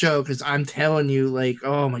do that show because I'm telling you, like,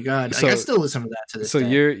 oh my god, I still listen to that to this day. So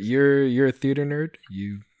you're a theater nerd,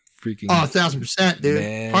 you freaking 1000%, dude,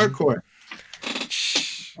 man. Hardcore.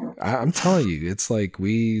 I'm telling you, it's like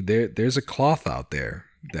there's a cloth out there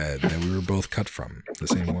that we were both cut from, the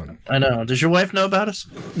same one. I know. Does your wife know about us?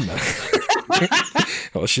 No.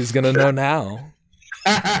 Well, she's gonna know now.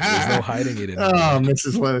 There's no hiding it anymore. Oh,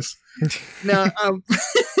 Mrs. Lewis. No,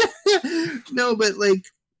 no, but like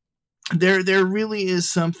there really is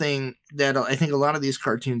something that I think a lot of these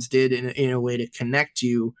cartoons did in a way to connect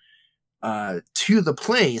you to the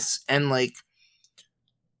place. And like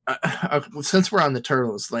since we're on the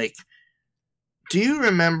Turtles, like, do you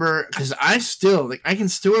remember, because I can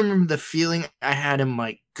still remember the feeling I had in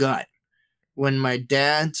my gut when my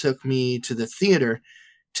dad took me to the theater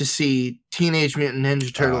to see Teenage Mutant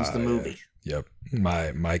Ninja Turtles the movie. Yep.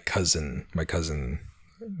 My cousin,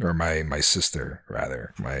 or my sister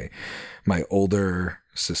rather, my older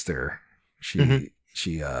sister, she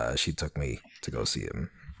took me to go see him.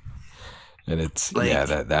 And it's like,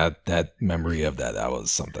 that memory of that was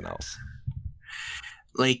something else.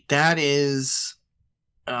 Like, that is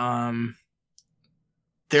there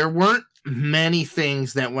weren't many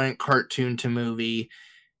things that went cartoon to movie,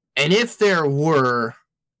 and if there were,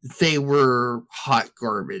 they were hot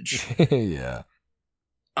garbage. Yeah.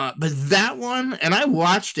 But that one, and I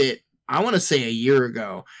watched it, I want to say a year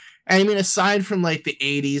ago. I mean, aside from like the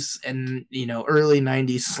 80s and, early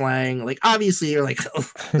 90s slang, like obviously you're like,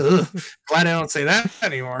 glad I don't say that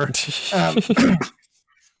anymore.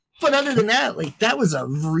 But other than that, like, that was a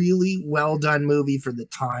really well done movie for the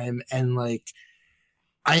time. And like,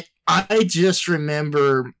 I just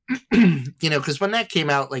remember, because when that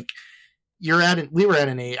came out, like, we were at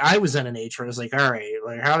an age, I was at an age where I was like, all right,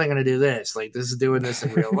 like, how are they going to do this? Like, this is doing this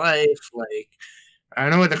in real life. Like, I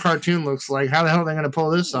know what the cartoon looks like. How the hell are they going to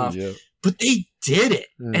pull this off? Yep. But they did it.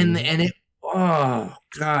 And it, oh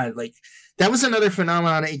God, like, that was another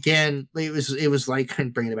phenomenon. Again, it was like,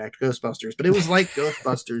 bringing it back to Ghostbusters, but it was like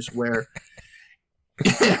Ghostbusters where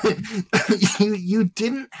you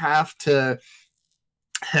didn't have to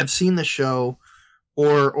have seen the show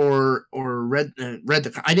or read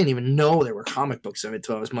the. I didn't even know there were comic books of it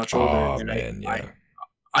until I was much older. Oh, and man,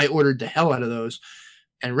 I ordered the hell out of those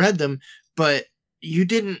and read them, but you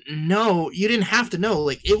didn't have to know.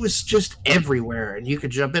 Like, it was just everywhere, and you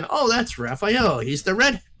could jump in. Oh, that's Raphael. He's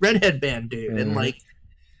the redhead band dude, and like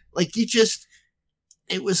you just,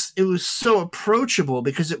 it was so approachable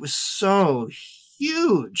because it was so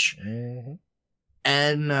huge,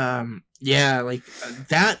 and like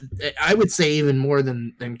that. I would say even more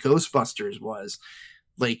than Ghostbusters was.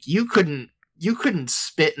 Like, you couldn't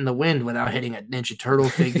spit in the wind without hitting a Ninja Turtle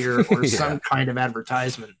figure or some kind of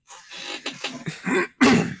advertisement.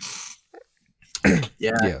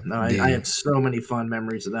 I have so many fond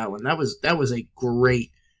memories of that one. That was a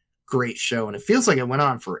great show, and it feels like it went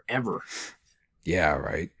on forever. Yeah,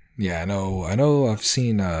 right. Yeah, I know. I've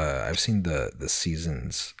seen the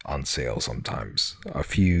seasons on sale sometimes. A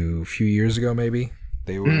few years ago, maybe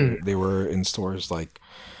they were in stores like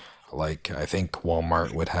I think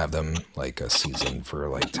Walmart would have them like a season for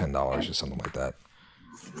like $10 or something like that.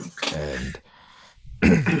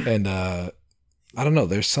 And I don't know.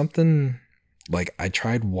 There's something, like, I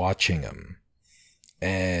tried watching them,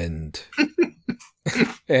 and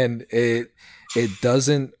it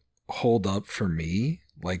doesn't hold up for me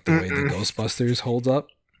like the way the Ghostbusters hold up.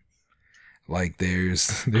 Like,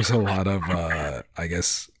 there's a lot of I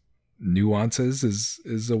guess nuances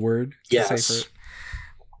is a word to say for it.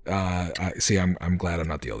 I'm glad I'm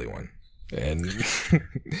not the only one. And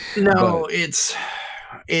no, it's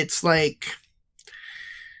like,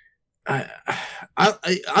 I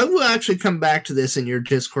will actually come back to this in your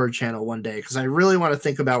Discord channel one day, because I really want to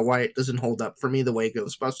think about why it doesn't hold up for me the way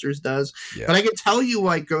Ghostbusters does. Yeah. But I can tell you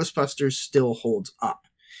why Ghostbusters still holds up.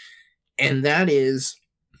 And that is,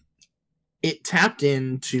 it tapped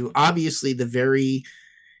into, obviously, the very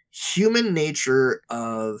human nature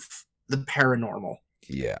of the paranormal.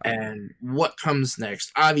 Yeah. And what comes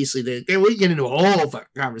next. Obviously, we get into a whole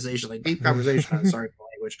conversation, like deep conversation on sorry for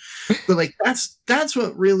language. But like, that's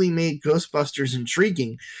what really made Ghostbusters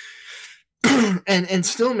intriguing. and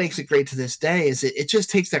still makes it great to this day, is it just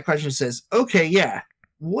takes that question and says, okay, yeah,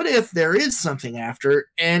 what if there is something after,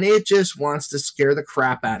 and it just wants to scare the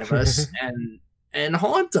crap out of us and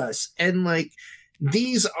haunt us, and like,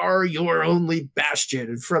 these are your only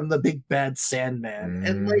bastion from the big bad Sandman.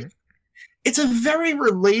 And like, it's a very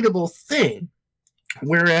relatable thing.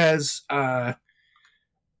 Whereas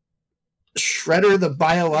Shredder the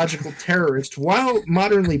biological terrorist, while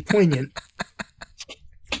modernly poignant,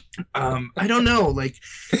 I don't know, like,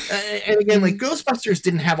 and again, like, Ghostbusters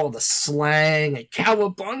didn't have all the slang and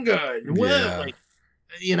cowabunga and like,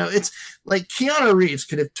 it's like Keanu Reeves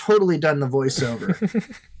could have totally done the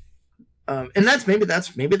voiceover. And that's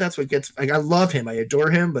what gets, like, I love him, I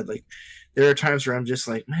adore him, but like there are times where I'm just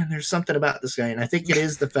like, man, there's something about this guy, and I think it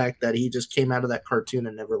is the fact that he just came out of that cartoon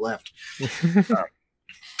and never left.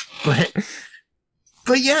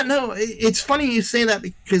 But yeah, no, it's funny you say that,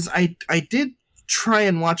 because I did try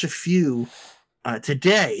and watch a few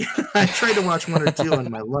today. I tried to watch one or two on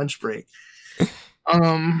my lunch break.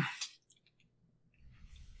 I'm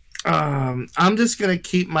just gonna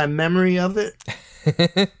keep my memory of it.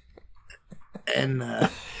 And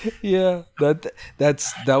yeah, that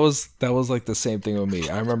was like the same thing with me.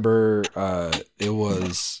 I remember it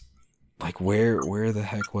was like, where the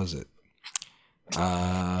heck was it?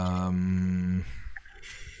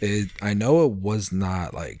 I know it was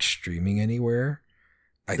not like streaming anywhere.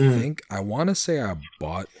 I think, I want to say I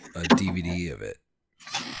bought a DVD of it.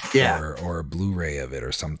 Yeah. Or a Blu-ray of it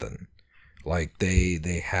or something. Like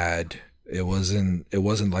they had, it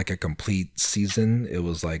wasn't like a complete season. It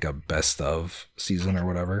was like a best of season or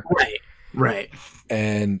whatever. Right.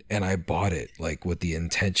 And I bought it like with the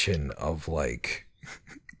intention of like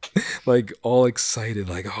like all excited,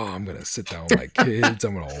 like, oh, I'm gonna sit down with my kids,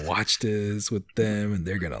 I'm gonna watch this with them, and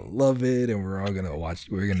they're gonna love it, and we're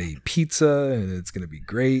gonna eat pizza, and it's gonna be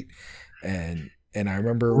great. And I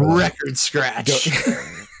remember record scratch.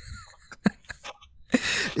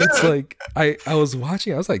 It's like I was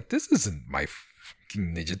watching, I was like, this isn't my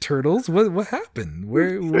fucking Ninja Turtles. What happened?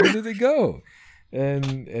 Where did it go?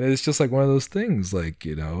 And it's just like one of those things, like,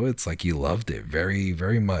 you know, it's like you loved it very,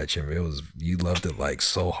 very much, and you loved it like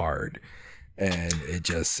so hard, and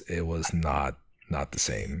it was not the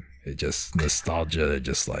same. It just, nostalgia,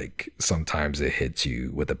 just like sometimes it hits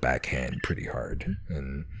you with a backhand pretty hard,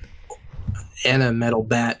 and a metal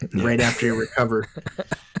bat right after you recover.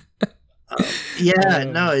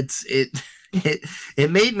 No,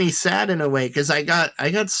 it made me sad in a way, because I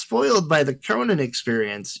got spoiled by the Conan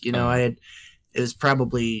experience. You know, it was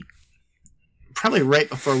probably right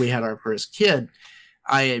before we had our first kid.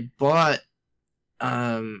 I had bought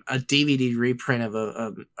a DVD reprint of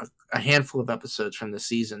a handful of episodes from the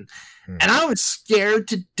season, and I was scared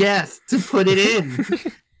to death to put it in.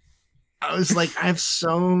 I was like, I have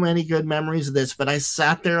so many good memories of this, but I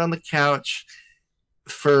sat there on the couch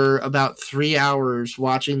for about 3 hours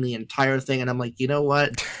watching the entire thing, and I'm like, you know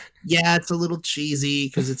what? Yeah, it's a little cheesy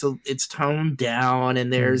because it's toned down,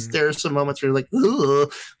 and there's some moments where you're like,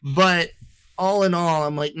 ugh, but all in all,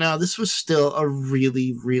 I'm like, no, this was still a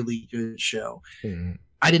really, really good show.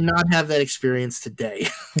 I did not have that experience today.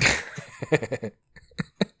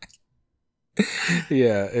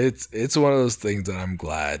 Yeah, it's one of those things that I'm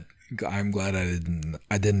glad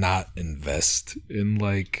I did not invest in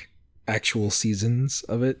like actual seasons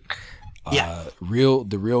of it. Yeah.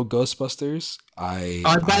 The real Ghostbusters, I'd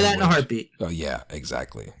buy that in a heartbeat. Oh yeah,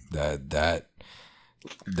 exactly. That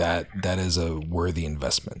is a worthy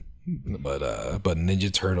investment. But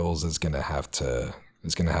Ninja Turtles is gonna have to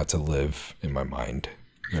live in my mind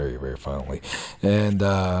very, very fondly. And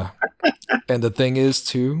the thing is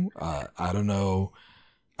too, I don't know,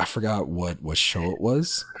 I forgot what show it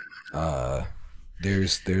was.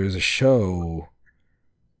 There's a show,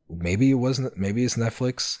 maybe it's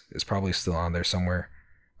Netflix, it's probably still on there somewhere,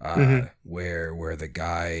 where the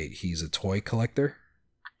guy, he's a toy collector.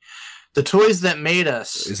 The Toys That Made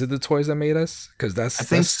Us. Is it The Toys That Made Us? Because I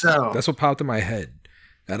think so. That's what popped in my head.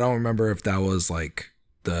 I don't remember if that was like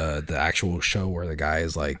the actual show where the guy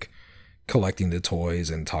is like collecting the toys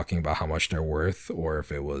and talking about how much they're worth, or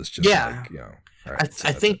if it was just like, you know. Right,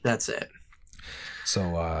 I think that's it.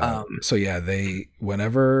 So yeah,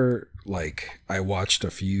 whenever like I watched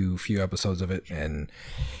a few episodes of it, and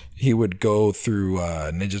he would go through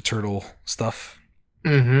Ninja Turtle stuff,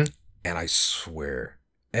 and I swear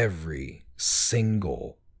every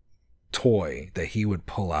single toy that he would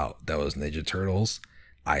pull out that was Ninja Turtles,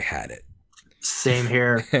 I had it. Same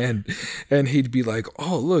here. and he'd be like,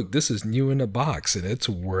 oh look, this is new in a box and it's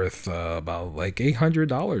worth about like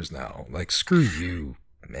 $800 now. Like, screw you,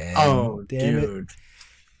 man. Oh, damn dude.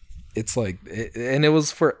 It's like, and it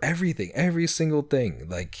was for everything, every single thing.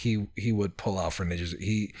 Like he would pull out for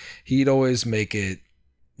Ninja. He'd always make it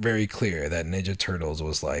very clear that Ninja Turtles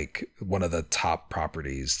was like one of the top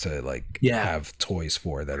properties to like have toys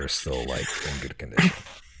for that are still like in good condition.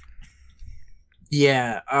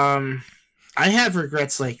 Yeah, I have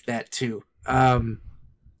regrets like that too.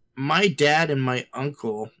 My dad and my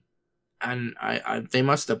uncle, and I they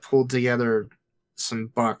must have pulled together some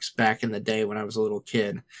bucks back in the day when I was a little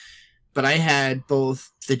kid. But I had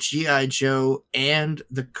both the G.I. Joe and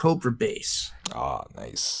the Cobra base. Oh,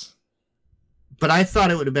 nice. But I thought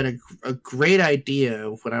it would have been a great idea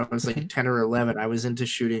when I was like 10 or 11. I was into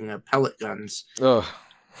shooting pellet guns. Oh.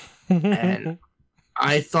 and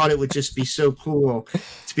I thought it would just be so cool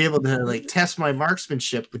to be able to like test my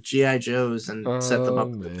marksmanship with GI Joes and set them up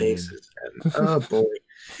with the bases. And, oh boy,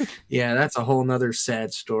 yeah, that's a whole nother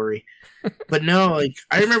sad story. But no, like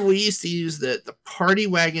I remember we used to use the Party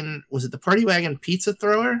Wagon. Was it the Party Wagon pizza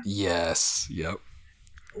thrower? Yes. Yep.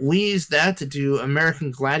 We used that to do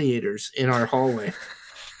American Gladiators in our hallway.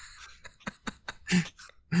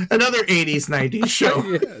 Another 80s, 90s show.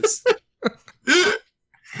 Yes.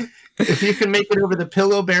 If you can make it over the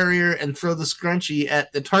pillow barrier and throw the scrunchie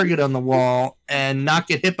at the target on the wall and not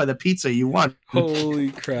get hit by the pizza, you won. Holy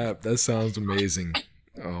crap, that sounds amazing.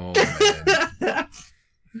 Oh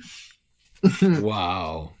man.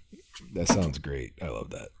 Wow. That sounds great. I love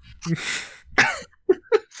that.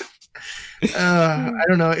 I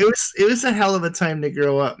don't know. It was a hell of a time to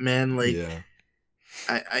grow up, man. Like Yeah.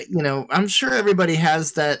 I you know, I'm sure everybody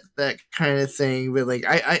has that kind of thing, but like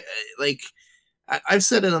I've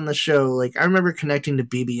said it on the show. Like I remember connecting to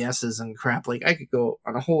BBSs and crap. Like I could go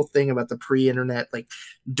on a whole thing about the pre-internet, like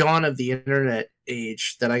dawn of the internet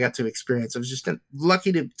age that I got to experience. I was just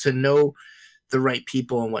lucky to know the right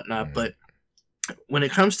people and whatnot. But when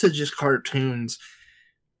it comes to just cartoons,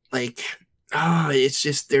 like it's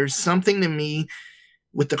just there's something to me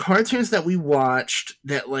with the cartoons that we watched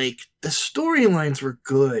that like the storylines were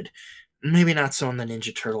good. Maybe not so on the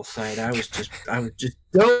Ninja Turtle side. I was just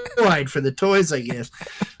doe-eyed for the toys, I guess.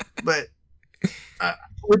 But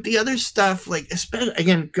with the other stuff, like especially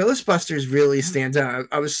again, Ghostbusters really stands out.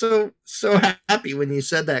 I was so happy when you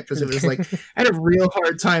said that because it was like I had a real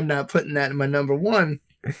hard time not putting that in my number one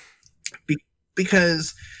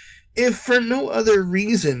because if for no other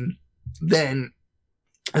reason than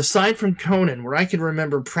aside from Conan, where I can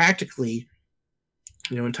remember practically,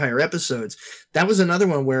 entire episodes, that was another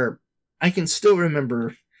one where I can still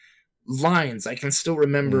remember lines. I can still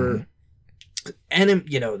remember,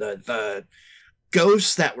 the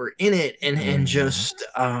ghosts that were in it, and just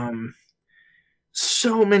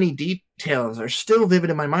so many details are still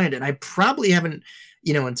vivid in my mind. And I probably haven't,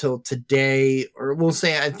 until today, or we'll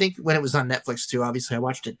say, I think when it was on Netflix too. Obviously, I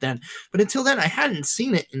watched it then, but until then, I hadn't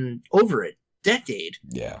seen it in over a decade.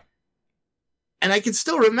 Yeah, and I can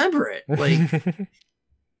still remember it. Like.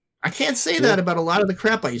 I can't say that about a lot of the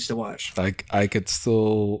crap I used to watch. Like I could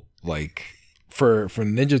still like for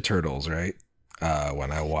Ninja Turtles, right?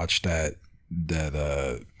 When I watched that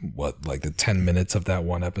like the 10 minutes of that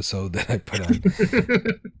one episode that I put on,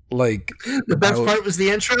 like the best part was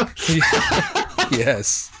the intro.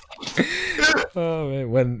 Yes. Oh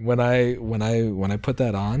man, when I put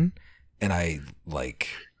that on and I like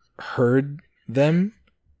heard them,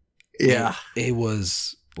 yeah, it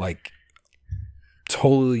was like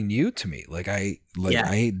totally new to me. Like I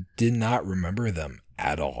did not remember them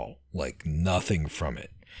at all. Like nothing from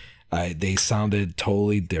it. They sounded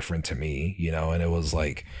totally different to me, and it was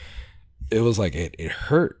like it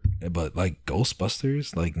hurt. But like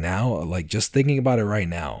Ghostbusters, like now, like just thinking about it right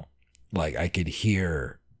now, like I could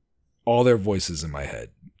hear all their voices in my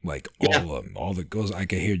head. Like all of them, all the ghosts. I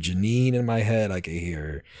could hear Janine in my head. I could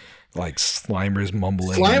hear like Slimer's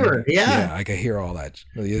mumbling. Slimer, yeah, I could hear all that.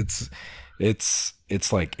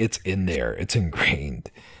 It's like it's in there, it's ingrained,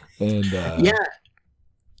 and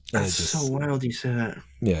that's so wild you say that.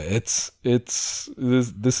 Yeah, it's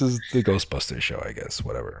this is the Ghostbusters show, I guess.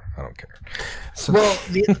 Whatever, I don't care. So. Well,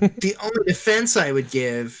 the only defense I would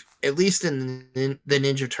give, at least in the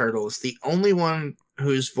Ninja Turtles, the only one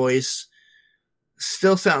whose voice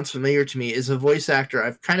still sounds familiar to me is a voice actor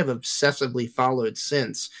I've kind of obsessively followed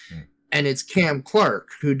since, and it's Cam Clark,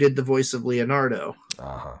 who did the voice of Leonardo.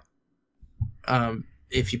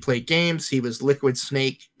 If you play games, he was Liquid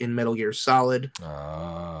Snake in Metal Gear Solid.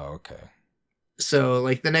 Okay. So,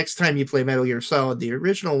 like, the next time you play Metal Gear Solid, the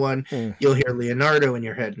original one, you'll hear Leonardo in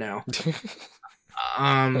your head now.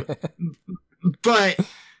 But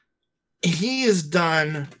he has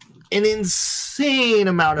done an insane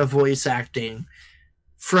amount of voice acting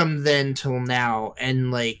from then till now,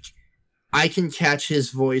 and, like, I can catch his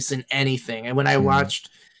voice in anything. And when I watched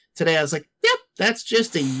today, I was like, yep, that's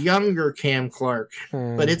just a younger Cam Clark,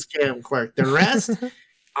 but it's Cam Clark. The rest,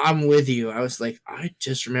 I'm with you. I was like, I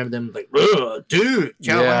just remember them like, ugh, dude,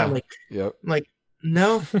 yeah. I'm like,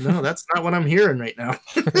 no, that's not what I'm hearing right now.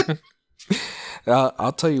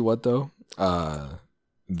 I'll tell you what though,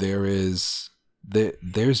 there's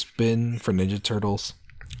been for Ninja Turtles,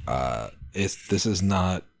 this is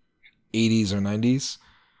not 80s or 90s,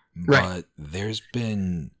 but there's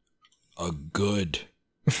been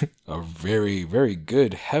a very, very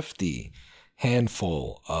good, hefty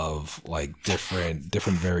handful of like different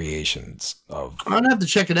variations of. I'm gonna have to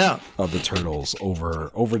check it out. Of the Turtles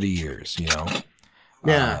over the years,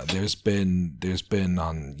 Yeah. There's been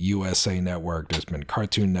on USA Network, there's been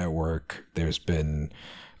Cartoon Network, there's been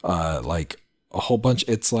like a whole bunch.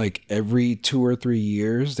 It's like every 2 or 3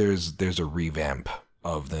 years there's a revamp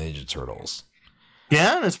of the Ninja Turtles.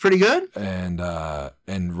 Yeah, that's pretty good. And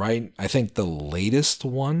right, I think the latest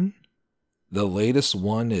one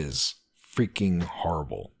is freaking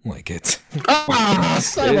horrible. Like it's Oh,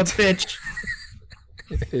 son of a bitch.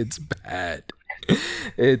 it's bad.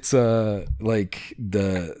 It's like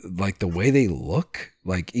the way they look,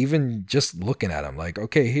 like even just looking at them, like,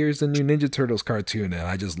 okay, here's the new Ninja Turtles cartoon, and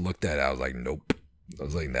I just looked at it, I was like, nope. I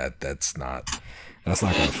was like, that's not gonna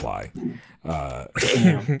fly.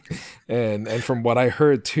 And from what I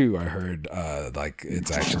heard too, like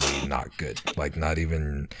it's actually not good, like not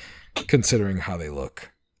even considering how they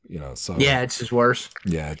look, you know. So Yeah, it's just worse.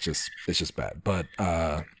 yeah, it's just bad. But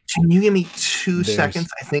Can you give me 2 seconds?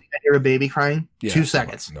 I think I hear a baby crying. yeah, 2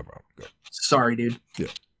 seconds. No problem. Go. Sorry, dude.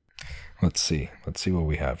 Let's see what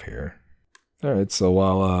we have here. All right, so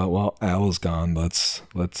while Al is gone, let's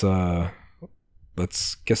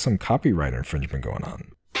get some copyright infringement going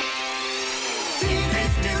on.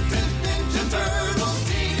 Teenage Mutant Ninja Turtles.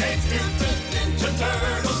 Teenage Mutant Ninja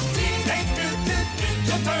Turtles. Teenage Mutant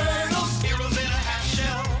Ninja Turtles. Heroes in a half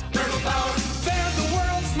shell. Turtle power. They're the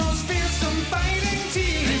world's most fearsome fighting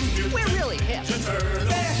team. We're really hip. Ninja Turtles.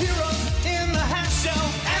 They're heroes in the half shell,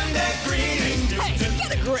 and they're green. Hey, get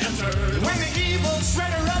a grip. When the evil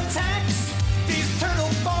Shredder attacks, these turtle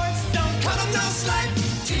boys don't cut 'em no slack.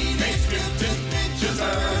 Teenage Mutant Ninja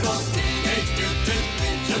Turtles. Teenage Mutant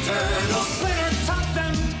Ninja Turtles. Splinter taught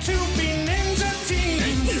them to be ninja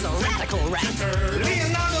teens. He's a radical rat.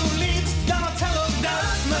 Leonardo leads, Donatello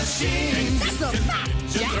does machines. That's a fact,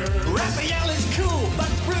 Jack. Raphael is cool but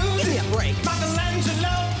rude. Give me a break.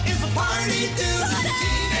 Michelangelo is a party dude.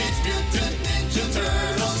 Teenage Mutant Ninja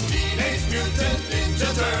Turtles. Teenage Mutant Ninja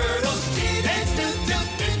Turtles. Teenage Mutant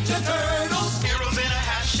Ninja Turtles. Heroes in a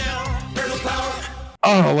half shell. Turtle power.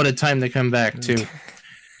 Oh, what a time to come back to.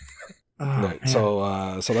 Oh, Right, man. so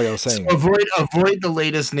like I was saying, So avoid the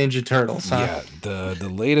latest Ninja Turtles, huh? yeah, the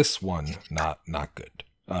latest one, not good.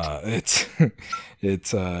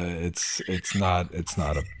 It's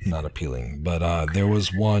not appealing. But there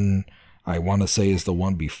was one I want to say is the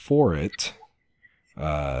one before it.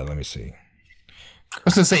 Let me see. I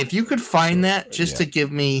was gonna say, if you could find that just Yeah. to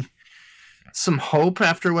give me some hope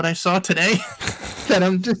after what I saw today,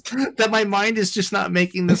 that my mind is just not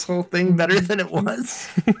making this whole thing better than it was.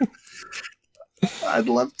 I'd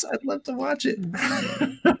love to watch it.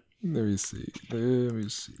 Let me see.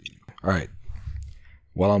 All right.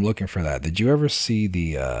 While I'm looking for that, did you ever see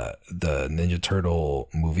the Ninja Turtle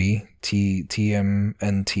movie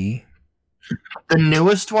TMNT? The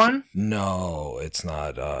newest one? No, it's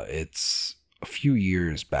not. It's a few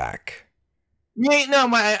years back. Yeah, no, all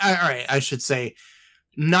right, I should say,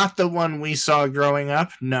 not the one we saw growing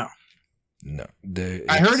up. No, No,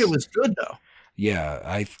 I heard it was good though. Yeah,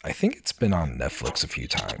 I think it's been on Netflix a few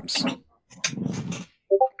times.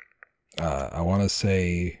 I want to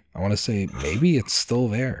say maybe it's still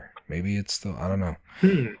there. Maybe it's still, I don't know.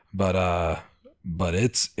 But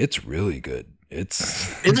it's really good.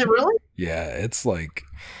 Is it really? Yeah,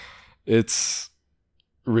 it's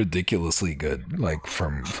ridiculously good. Like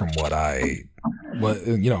from what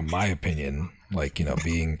my opinion, like,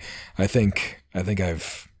 being, I think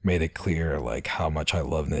I've made it clear like how much I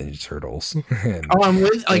love Ninja Turtles. And, I'm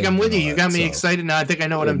with you. You got me so- excited now. I think I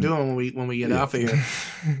know what I'm doing when we get off of here.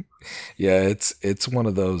 Yeah, it's one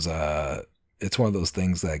of those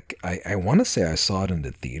things that I want to say I saw it in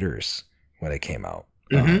the theaters when it came out.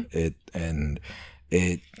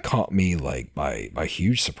 It caught me like by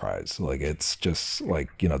huge surprise. Like, it's just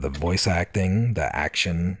like, the voice acting, the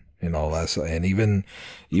action, and all that, and even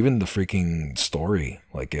the freaking story,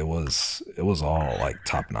 like it was all like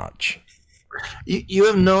top notch. You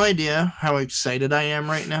have no idea how excited I am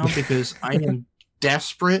right now because I am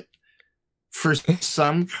desperate for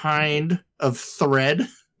some kind of thread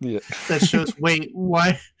that shows, wait,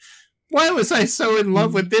 why was I so in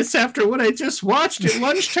love with this after what I just watched at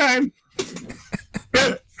lunchtime?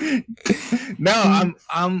 No,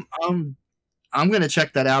 I'm gonna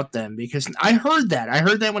check that out then, because I heard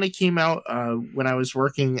that when it came out, when I was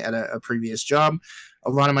working at a previous job. A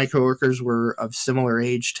lot of my coworkers were of similar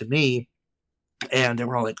age to me, and they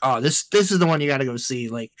were all like, "Oh, this is the one you got to go see.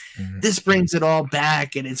 Like, this brings it all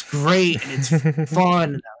back, and it's great, and it's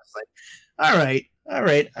fun." And I was like, "All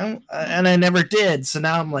right," and I never did. So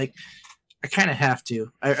now I'm like, I kind of have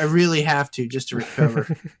to. I really have to, just to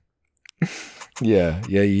recover. Yeah,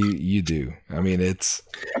 you do. I mean, it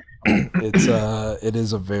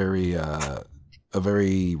is a very a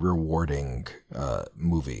very rewarding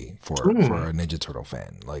movie for a Ninja Turtle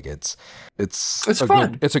fan. Like it's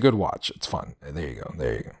fun. It's a good watch. It's fun. There you go.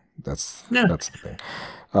 That's the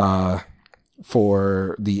thing.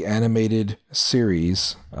 For the animated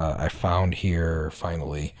series, I found here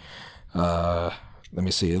finally. Let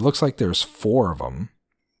me see. It looks like there's 4 of them.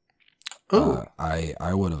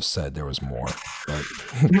 I would have said there was more,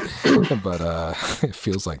 but it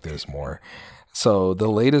feels like there's more. So the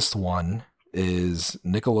latest one is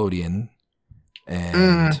Nickelodeon,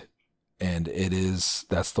 and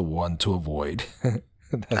that's the one to avoid.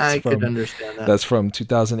 I could understand that. That's from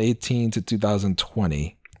 2018 to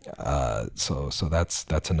 2020. So that's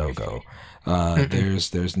a no-go.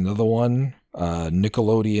 There's another one.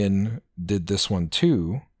 Nickelodeon did this one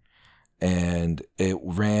too, and it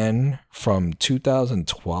ran from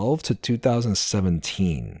 2012 to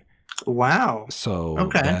 2017. Wow.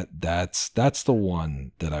 So that's the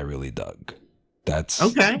one that I really dug. That's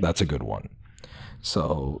a good one.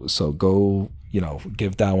 So go,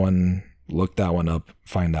 give that one, look that one up,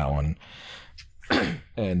 find that one,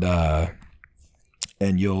 and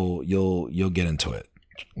you'll get into it.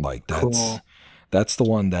 Like that's the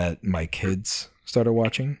one that my kids started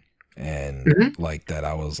watching, and like that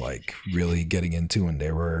I was like really getting into when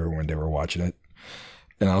they were watching it,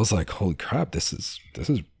 and I was like, holy crap, this is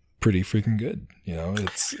pretty freaking good.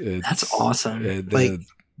 It's that's awesome.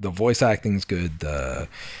 The voice acting's good.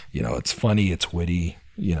 It's funny, it's witty,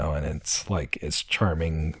 and it's like it's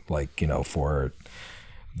charming, like, for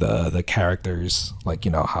the characters, like,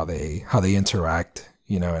 how they interact,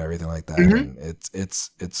 and everything like that. And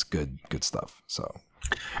it's good stuff. So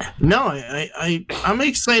no, I'm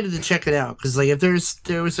excited to check it out, because like if there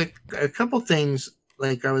was a couple things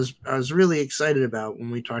like I was really excited about when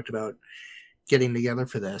we talked about getting together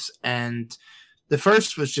for this, and the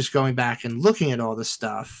first was just going back and looking at all the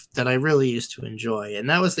stuff that I really used to enjoy, and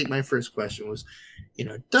that was like my first question was,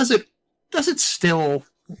 does it still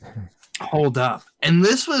hold up? And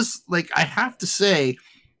this was like, I have to say,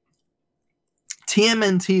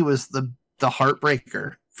 TMNT was the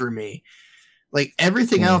heartbreaker for me. Like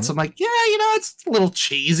everything else, I'm like, yeah, it's a little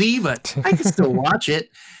cheesy, but I can still watch it.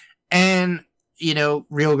 And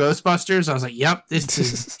Real Ghostbusters, I was like, yep, this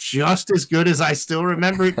is just as good as I still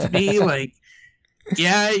remember it to be. Like,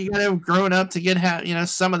 yeah, you gotta have grown up to get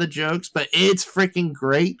some of the jokes, but it's freaking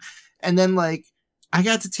great. And then like I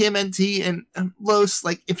got to TMNT, and Los,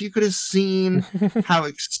 like, if you could have seen how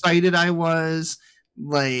excited I was,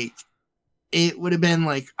 like, it would have been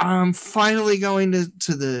like, I'm finally going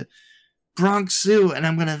to the Bronx Zoo, and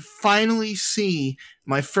I'm gonna finally see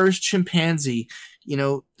my first chimpanzee,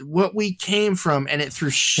 what we came from, and it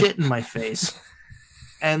threw shit in my face.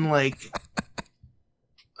 And like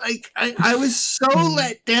I was so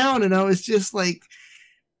let down, and I was just like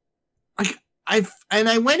I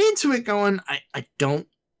went into it going, I don't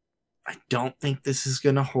think this is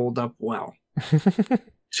gonna hold up well.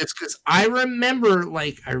 Just because I remember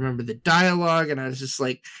the dialogue, and I was just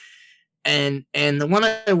like, and the one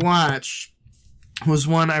I watched was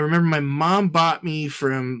one I remember my mom bought me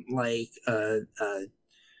from like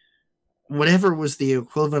whatever was the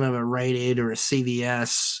equivalent of a Rite Aid or a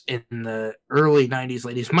CVS in the early 90s,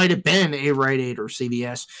 ladies. Might have been a Rite Aid or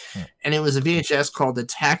CVS. And it was a VHS called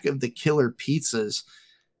Attack of the Killer Pizzas.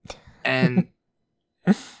 And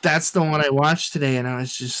that's the one I watched today, and I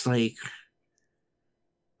was just like,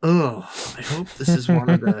 oh, I hope this is one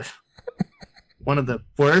of the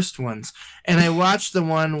worst ones. And I watched the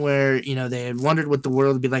one where, they had wondered what the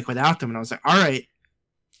world would be like without them, and I was like, all right,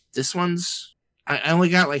 this one's, I only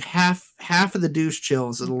got like half of the douche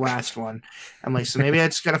chills of the last one. I'm like, so maybe I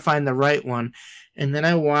just got to find the right one. And then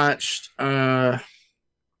I watched one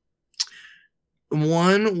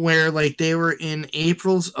where like they were in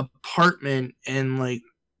April's apartment, and like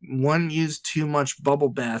one used too much bubble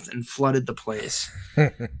bath and flooded the place.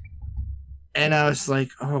 And I was like,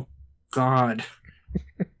 oh God,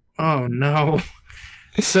 oh no.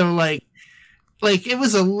 So like it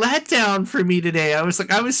was a letdown for me today. I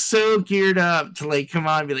was so geared up to like come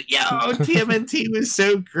on and be like, yo, TMNT was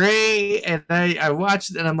so great. And I watched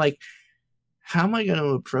it, and I'm like, how am I going to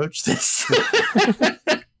approach this?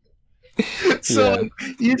 So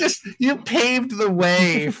you paved the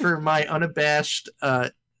way for my unabashed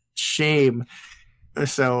shame.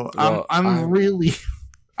 So well,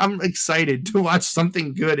 I'm excited to watch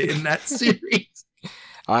something good in that series.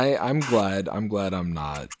 I'm glad I'm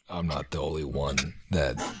not the only one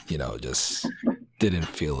that, just didn't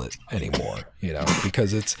feel it anymore,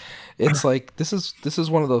 because it's like this is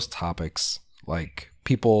one of those topics, like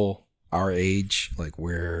people our age, like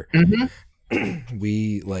where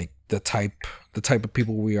we like type of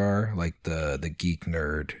people we are, like the geek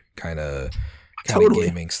nerd kind of Totally.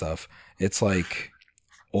 gaming stuff. It's like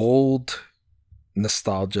old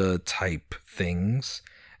nostalgia type things.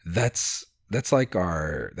 That's like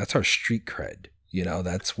our street cred. You know,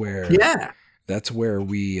 that's where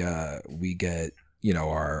we get, you know,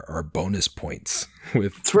 our bonus points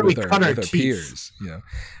with where we with cut our with our teeth. peers. You know,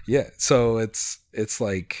 yeah. So it's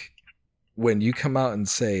like when you come out and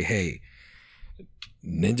say, "Hey,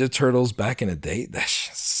 Ninja Turtles back in the day, that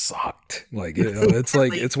shit sucked." Like, you know, it's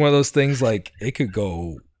like it's one of those things. Like, it could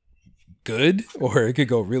go good or it could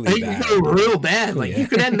go really You bad. go real bad. Like, Yeah. you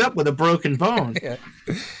could end up with a broken bone. Yeah.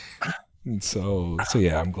 And so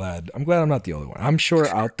yeah, I'm glad I'm not the only one. I'm sure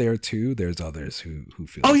out there too, there's others who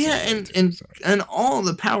feel. Oh the yeah, same way and too, and so. and all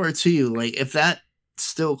the power to you. Like, if that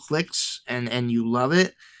still clicks and you love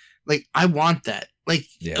it, like, I want that. Like,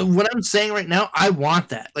 Yeah. what I'm saying right now, I want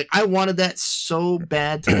that. Like, I wanted that so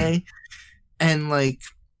bad today. And like,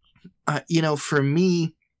 you know, for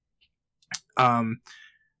me,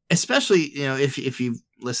 especially, you know, if you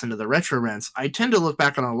listen to the retro rants, I tend to look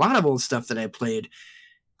back on a lot of old stuff that I played,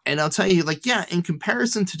 and I'll tell you, like, yeah, in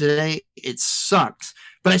comparison to today, it sucks,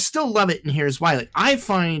 but I still love it, and here's why. Like, I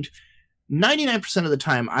find 99% of the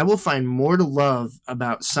time, I will find more to love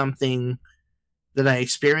about something that I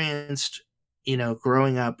experienced, you know,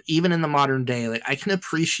 growing up, even in the modern day. Like, I can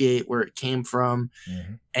appreciate where it came from,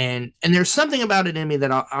 Mhm. and there's something about it in me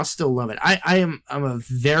that I'll still love it. I'm a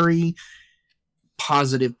very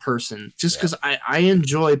positive person, just because I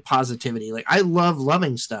enjoy positivity. Like, I love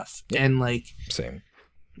loving stuff, Yep. and like, Same.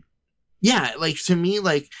 yeah, like, to me,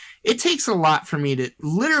 like, it takes a lot for me to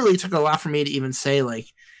literally took a lot for me to even say, like,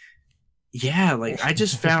 yeah, like, I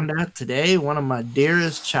just found out today one of my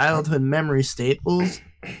dearest childhood memory staples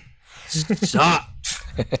sucked.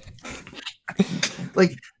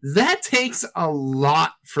 Like, that takes a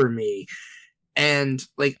lot for me. And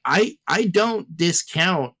like, I don't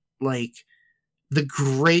discount like the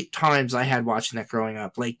great times I had watching that growing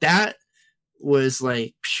up. Like, that was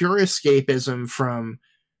like pure escapism from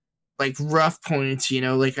like rough points, you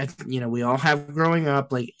know, like, you know, we all have growing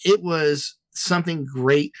up. Like, it was something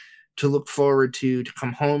great to look forward to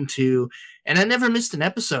come home to. And I never missed an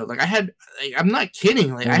episode. Like, I'm not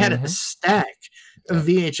kidding. Like, I had a Mhm. stack of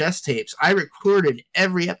VHS tapes. I recorded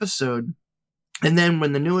every episode. And then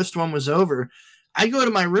when the newest one was over, I go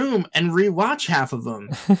to my room and rewatch half of them,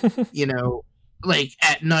 you know, like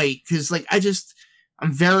at night. Cause like,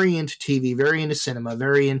 I'm very into TV, very into cinema,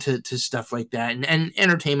 very into stuff like that. And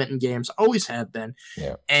entertainment and games, always have been.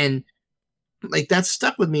 Yeah. And like, that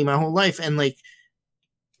stuck with me my whole life. And like,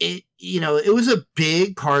 it, you know, it was a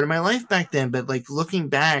big part of my life back then, but like, looking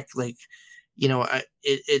back, like, you know,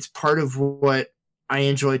 it's part of what I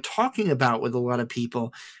enjoy talking about with a lot of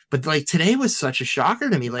people. But like, today was such a shocker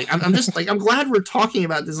to me. Like, I'm just like, I'm glad we're talking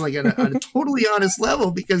about this like on a totally honest level,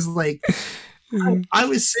 because like, I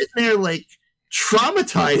was sitting there like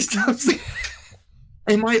traumatized. I was like,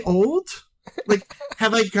 am I old? Like,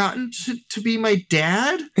 have I gotten to be my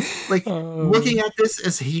dad? Like, looking at this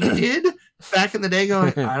as he did back in the day,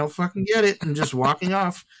 going, I don't fucking get it, and just walking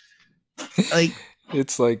off. Like,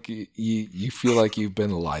 It's like you feel like you've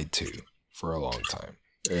been lied to for a long time.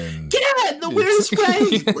 And yeah, in the weirdest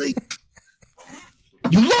way. Like,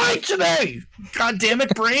 you lied to me! God damn it,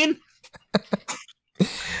 brain!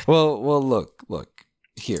 well, look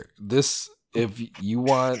here. This, if you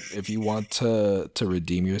want to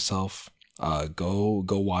redeem yourself, go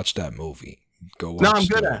watch that movie. Go watch.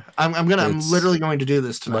 No, I'm gonna. I'm literally going to do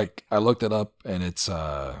this tonight. Like, I looked it up and it's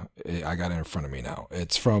I got it in front of me now.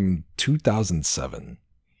 It's from 2007.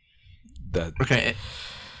 Okay.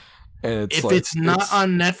 And it's If like, it's not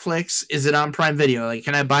on Netflix, is it on Prime Video? Like,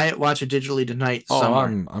 can I buy it, watch it digitally tonight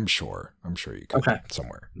somewhere? I'm sure you can. Okay.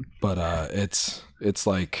 Somewhere. But it's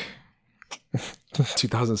like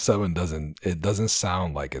 2007 doesn't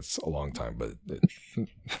sound like it's a long time, but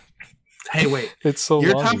Hey, wait. it's so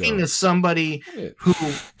You're long talking ago. to somebody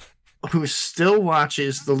who still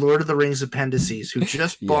watches the Lord of the Rings appendices, who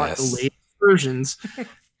just bought the Yes. latest versions,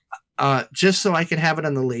 just so I could have it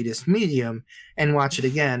on the latest medium and watch it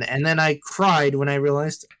again. And then I cried when I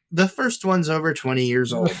realized the first one's over 20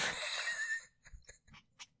 years old.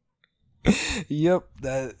 Yep,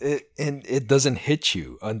 it doesn't hit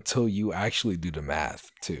you until you actually do the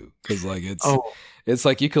math too, because like it's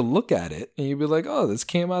like you could look at it and you'd be like, oh, this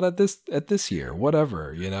came out at this year,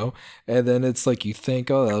 whatever, you know, and then it's like you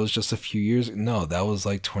think, oh, that was just a few years. No, that was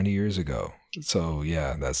like 20 years ago. So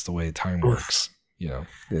yeah, that's the way time works, you know.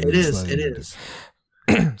 It is.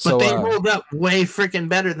 So, But they hold up way freaking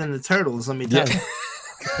better than the Turtles, let me tell you.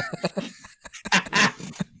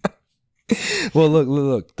 Well,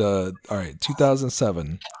 look. All right,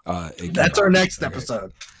 2007. It came That's our out. next Okay.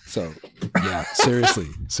 episode. So yeah,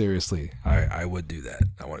 seriously, I would do that.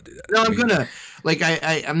 I want to do that. No, I'm gonna like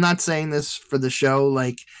I'm not saying this for the show.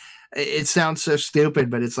 Like it sounds so stupid,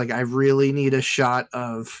 but it's like I really need a shot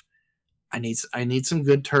of I need some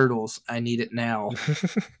good turtles. I need it now.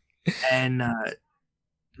 And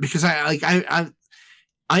because I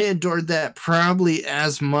adored that probably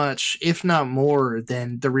as much, if not more,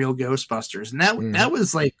 than the real Ghostbusters, and that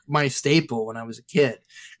was like my staple when I was a kid.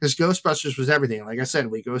 Because Ghostbusters was everything. Like I said,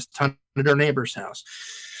 we hunted our neighbor's house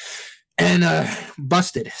and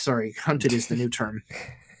busted. Sorry, hunted is the new term.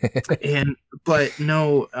 But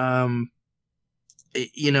no,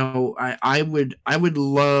 I would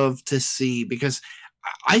love to see, because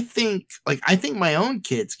I think my own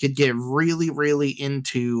kids could get really, really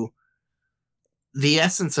into the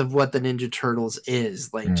essence of what the Ninja Turtles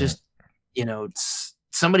is. Like just,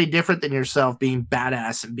 somebody different than yourself being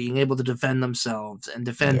badass and being able to defend themselves and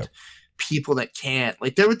defend people that can't.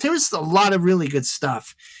 Like there was a lot of really good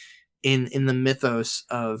stuff in the mythos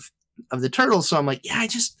of the Turtles. So I'm like, yeah,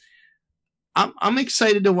 I'm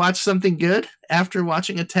excited to watch something good after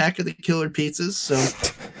watching Attack of the Killer Pizzas. So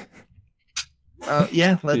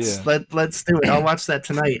let's do it. I'll watch that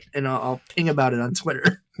tonight and I'll ping about it on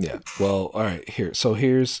Twitter. Yeah. Well, all right. Here's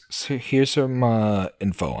some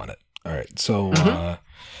info on it. All right. So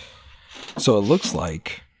so it looks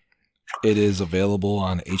like it is available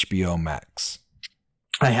on HBO Max.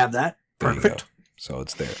 I have that. There you Perfect. go. So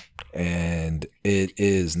it's there. And it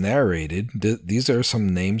is narrated. These are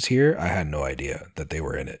some names here. I had no idea that they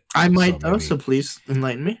were in it. I might maybe, so please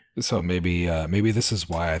enlighten me. So maybe this is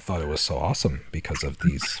why I thought it was so awesome, because of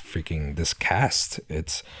this cast.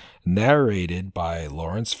 It's narrated by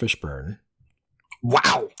Lawrence Fishburne.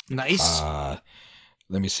 Wow. Nice.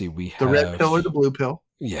 Let me see. We have the red pill or the blue pill?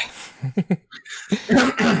 Yeah.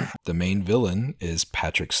 The main villain is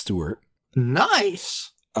Patrick Stewart.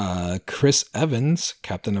 Nice. Chris Evans,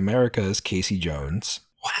 Captain America, is Casey Jones.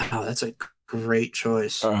 Wow, that's a great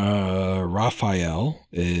choice. Raphael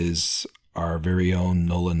is our very own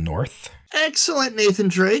Nolan North. Excellent, Nathan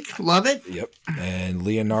Drake. Love it. Yep. And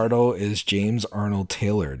Leonardo is James Arnold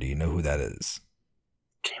Taylor. Do you know who that is?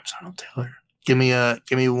 James Arnold Taylor. Give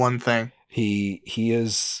me one thing. He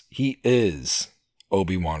is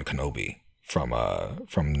Obi-Wan Kenobi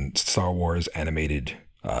from Star Wars animated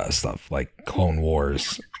stuff like Clone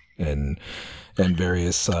Wars and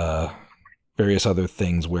various other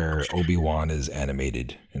things where Obi-Wan is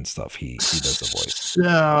animated and stuff. He does the voice.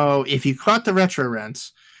 So if you caught the retro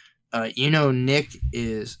rents, Nick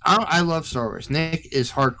is I love Star Wars. Nick is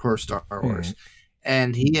hardcore Star Wars.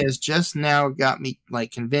 And he has just now got me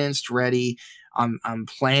like convinced, ready. I'm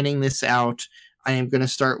planning this out. I am going to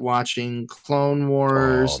start watching Clone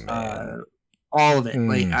Wars, all of it.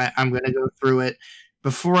 Like I'm going to go through it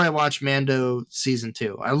before I watch Mando season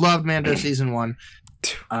 2. I love Mando season 1.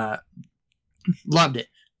 Loved it.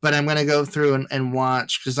 But I'm going to go through and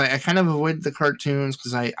watch, because I kind of avoided the cartoons,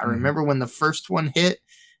 because I remember when the first one hit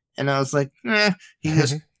and I was like, he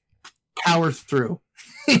just power through.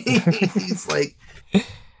 He's like,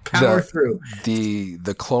 power through.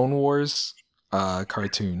 The Clone Wars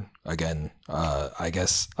cartoon again. I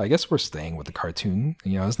guess we're staying with the cartoon.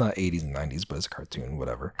 It's not 80s and 90s, but it's a cartoon.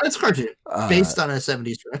 Whatever. It's a cartoon based on a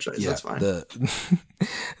 70s franchise. Yeah, that's fine.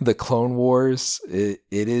 The Clone Wars. It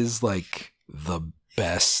is like the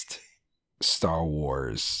best Star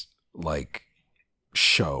Wars like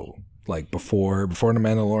show. Like before The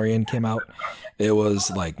Mandalorian came out, it was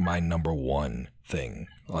like my number one thing.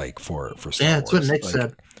 Like for Star Wars. Yeah, that's what Nick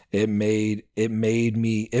said. It made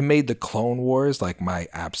the Clone Wars like my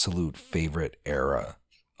absolute favorite era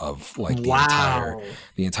of like the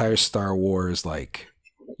entire Star Wars like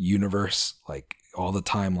universe, like all the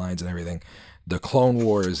timelines and everything. The Clone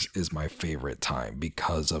Wars is my favorite time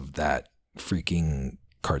because of that freaking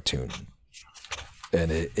cartoon. And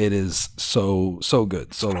it is so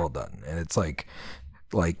good, so well done. And it's like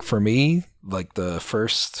for me, like the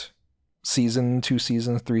first season, 2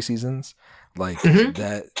 seasons, 3 seasons, like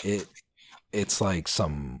that it's like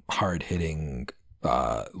some hard hitting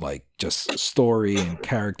like just story and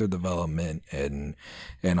character development and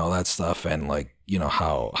all that stuff, and like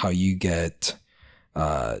how you get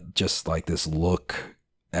just like this look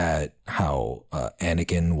at how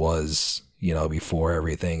Anakin was before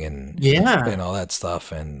everything and all that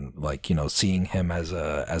stuff, and like seeing him as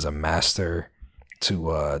a master to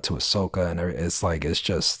Ahsoka, and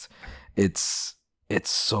it's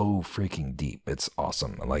so freaking deep. It's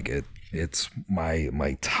awesome. Like it's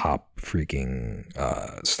my top freaking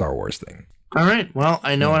Star Wars thing. All right. Well,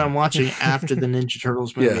 I know what I'm watching after the Ninja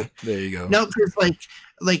Turtles movie. Yeah, there you go. No, because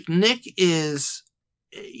like Nick is,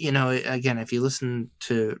 again, if you listen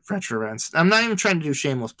to Retro Rants, I'm not even trying to do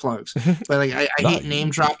shameless plugs, but like I No, hate name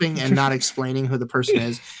dropping and not explaining who the person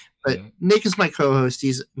is. But Yeah. Nick is my co-host.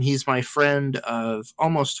 He's my friend of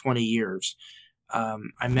almost 20 years.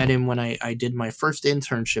 I met him when I did my first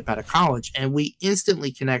internship out of college, and we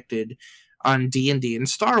instantly connected on D&D and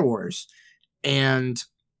Star Wars. And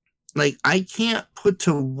like I can't put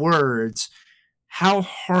to words how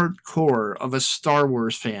hardcore of a Star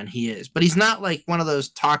Wars fan he is. But he's not like one of those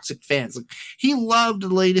toxic fans. Like he loved the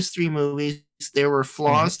latest 3 movies. There were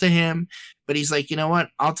flaws to him, but he's like, you know what?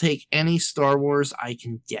 I'll take any Star Wars I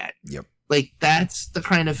can get. Yep. Like that's the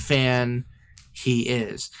kind of fan he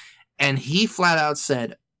is. And he flat out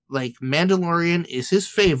said, like, Mandalorian is his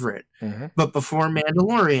favorite. But before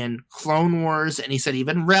Mandalorian, Clone Wars, and he said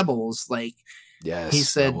even Rebels, like, Yes, he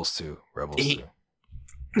said Rebels too.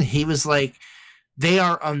 he was like, they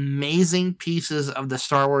are amazing pieces of the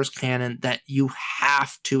Star Wars canon that you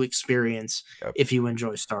have to experience Yep. if you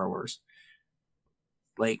enjoy Star Wars.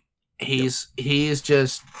 Like he's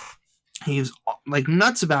like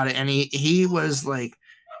nuts about it, and he was like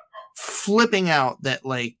flipping out that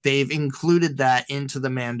like they've included that into the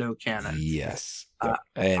Mando canon. Yes. Yep.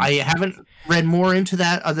 And I haven't read more into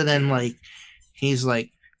that other than like he's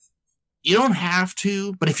like, you don't have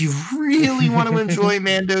to, but if you really want to enjoy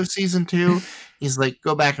Mando season 2, he's like,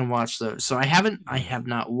 go back and watch those. So I have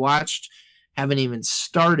not watched, haven't even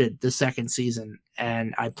started the second season,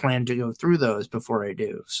 and I plan to go through those before I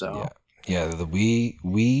do. So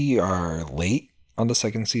we are late on the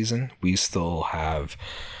second season. We still have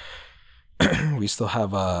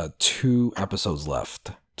 2 episodes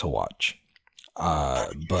left to watch.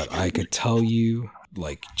 But I could tell you,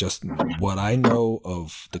 like, just what I know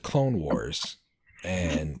of the Clone Wars,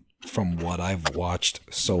 and from what I've watched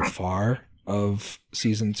so far of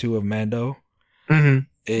season 2 of Mando,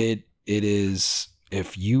 it is,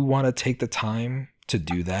 if you want to take the time to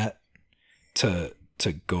do that, to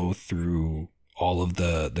go through all of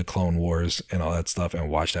the Clone Wars and all that stuff and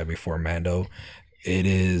watch that before Mando, it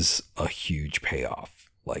is a huge payoff.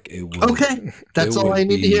 Like it would, okay, that's all I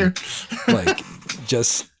need to hear. Like,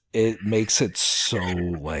 just it makes it so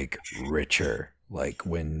like richer. Like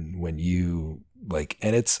when you like,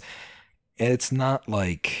 and it's not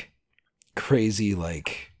like crazy.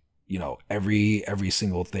 Like, you know, every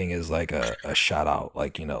single thing is like a shout out.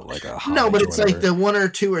 Like, you know, like a No, but homage or it's like whatever. the 1 or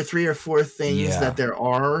 2 or 3 or 4 things Yeah. that there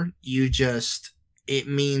are. It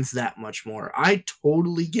means that much more. I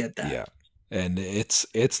totally get that. Yeah. And it's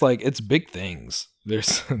like, it's big things.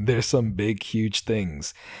 There's some big, huge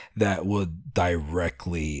things that would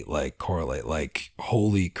directly like correlate, like,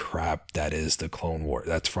 holy crap, that is the Clone War.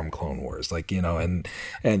 That's from Clone Wars. Like, you know, and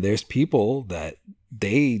there's people that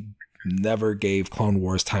they never gave Clone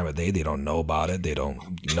Wars time of day. They don't know about it. They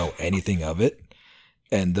don't know anything of it.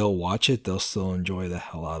 And they'll watch it. They'll still enjoy the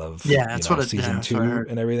hell out of That's what season that's what I 2 heard.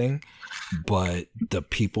 and everything. But the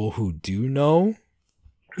people who do know,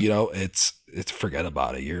 you know, it's forget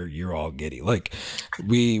about it. You're all giddy. Like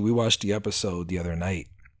we watched the episode the other night,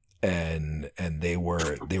 and they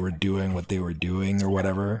were doing what they were doing or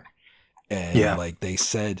whatever, and like they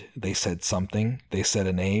said something. They said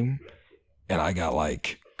a name, and I got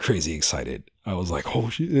like crazy excited. I was like, oh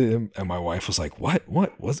shit. And my wife was like,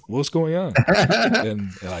 what's going on?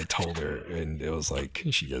 and I told her, and it was like,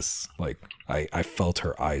 she just like, I felt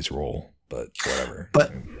her eyes roll, but whatever.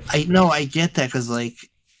 But I get that, because like,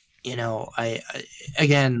 you know, I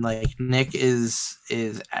again, like, Nick is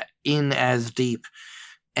in as deep,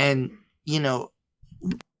 and you know,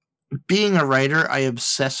 being a writer, I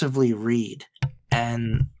obsessively read,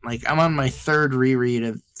 and like I'm on my 3rd reread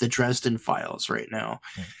of the Dresden Files right now,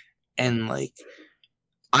 and like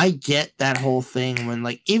I get that whole thing when,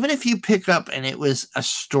 like, even if you pick up and it was a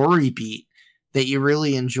story beat that you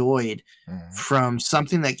really enjoyed from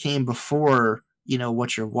something that came before, you know,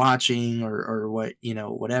 what you're watching or what, you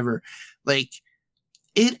know, whatever, like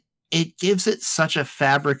it gives it such a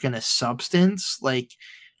fabric and a substance, like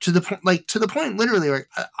to the point literally, like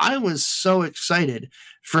I was so excited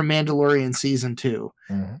for Mandalorian season 2.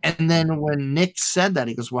 And then when Nick said that,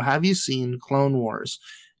 he goes, well, have you seen Clone Wars?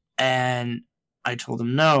 And I told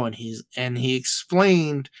him no, and he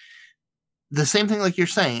explained the same thing like you're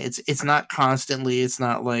saying. It's not constantly, it's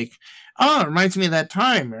not like, oh, it reminds me of that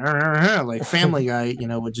time, like Family Guy, you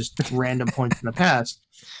know, with just random points in the past.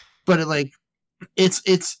 But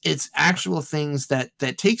it's actual things that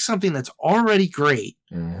take something that's already great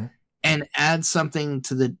and add something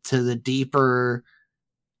to the deeper,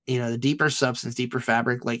 you know, the deeper substance, deeper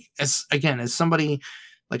fabric. Like as somebody,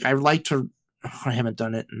 like I like to I haven't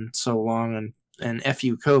done it in so long, and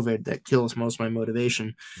fu COVID, that kills most of my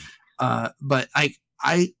motivation. But I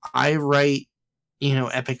write,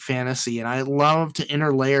 epic fantasy, and I love to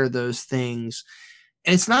interlayer those things.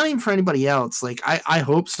 And it's not even for anybody else. Like I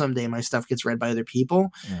hope someday my stuff gets read by other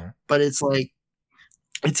people, but it's like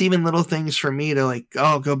it's even little things for me to like,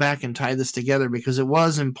 oh, go back and tie this together because it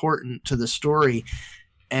was important to the story.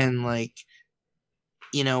 And like,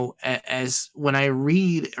 as when I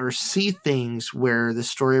read or see things where the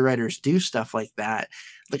story writers do stuff like that,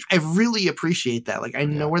 like I really appreciate that. Like I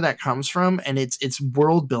know where that comes from, and it's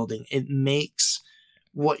world building. It makes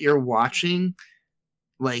what you're watching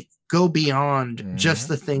like go beyond just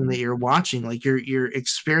the thing that you're watching. Like you're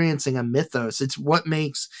experiencing a mythos. It's what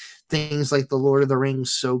makes things like the Lord of the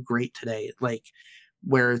Rings so great today. Like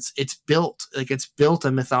where it's built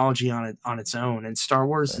a mythology on its own, and Star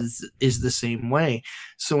Wars is the same way.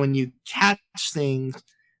 So when you catch things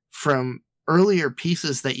from earlier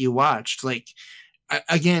pieces that you watched, like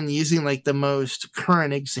again using like the most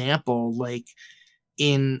current example, like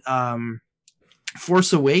in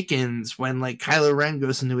Force Awakens, when like Kylo Ren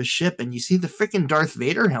goes into his ship and you see the freaking Darth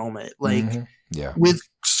Vader helmet, like with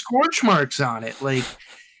scorch marks on it. Like,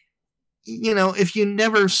 if you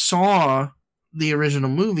never saw the original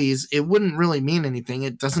movies, it wouldn't really mean anything.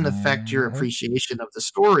 It doesn't affect your appreciation of the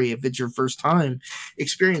story if it's your first time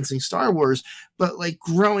experiencing Star Wars. But like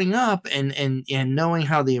growing up and knowing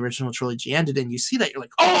how the original trilogy ended, and you see that, you're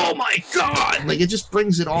like, oh my God, like it just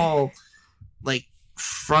brings it all like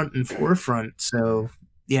front and forefront. So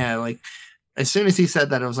yeah, like as soon as he said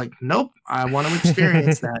that, I was like, nope, I want to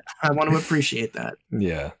experience that. I want to appreciate that.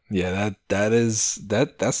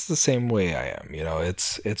 That's the same way I am.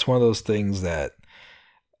 It's one of those things that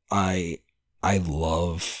I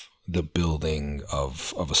love the building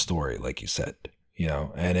of a story, like you said,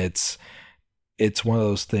 and it's one of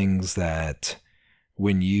those things that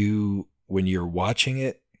when you're watching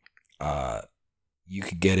it, you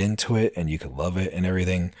could get into it and you could love it and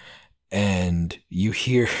everything. And you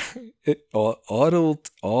hear it,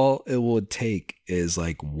 all it would take is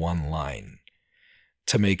like one line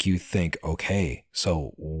to make you think, okay,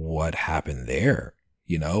 so what happened there?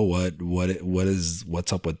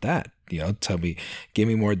 What's up with that? Tell me, give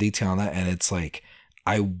me more detail on that. And it's like,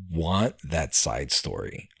 I want that side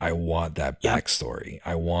story. I want that backstory.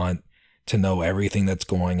 I want to know everything that's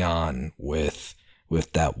going on with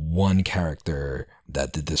that one character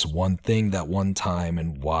that did this one thing that one time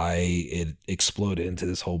and why it exploded into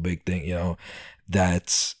this whole big thing.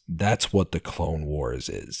 That's what the Clone Wars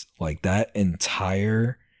is. Like that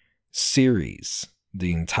entire series,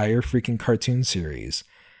 the entire freaking cartoon series,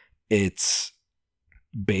 it's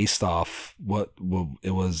based off what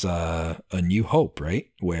it was A New Hope, right?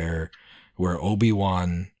 Where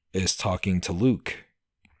Obi-Wan is talking to Luke.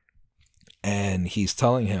 And he's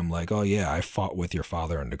telling him like, oh yeah, I fought with your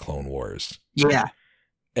father in the Clone Wars. Yeah.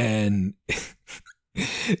 And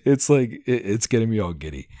it's like, it's getting me all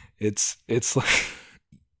giddy. It's like,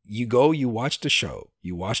 you watch the show,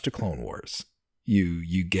 you watch the Clone Wars,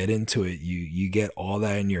 you get into it, you get all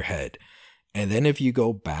that in your head. And then if you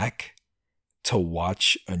go back to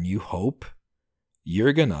watch A New Hope,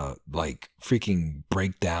 you're gonna like freaking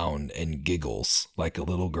break down and giggles like a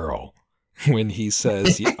little girl when he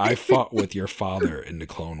says, I fought with your father in the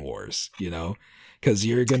Clone Wars, because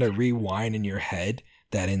you're going to rewind in your head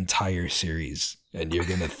that entire series and you're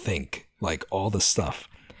going to think like all the stuff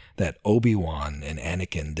that Obi-Wan and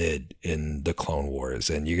Anakin did in the Clone Wars.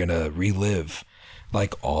 And you're going to relive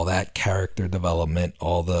like all that character development,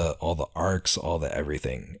 all the arcs, all the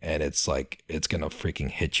everything. And it's like, it's going to freaking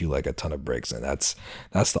hit you like a ton of bricks. And that's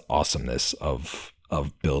the awesomeness of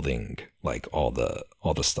building like all the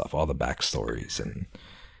stuff, all the backstories and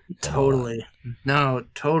totally. No,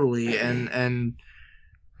 totally. And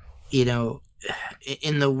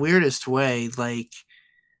in the weirdest way, like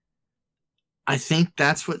I think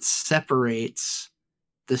that's what separates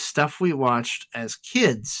the stuff we watched as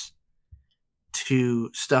kids to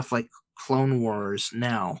stuff like Clone Wars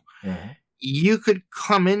now. You could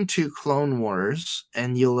come into Clone Wars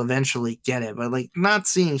and you'll eventually get it, but like not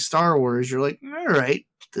seeing Star Wars, you're like, all right,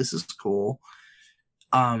 this is cool.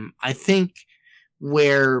 I think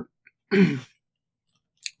where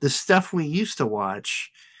the stuff we used to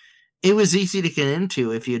watch, it was easy to get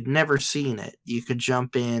into. If you'd never seen it, you could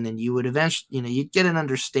jump in and you would eventually, you'd get an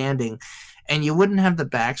understanding and you wouldn't have the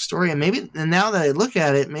backstory. And now that I look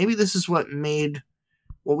at it, maybe this is what made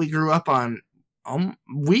what we grew up on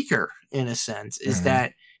weaker in a sense, is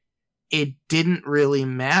that it didn't really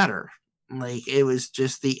matter. Like it was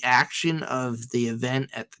just the action of the event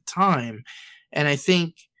at the time. And I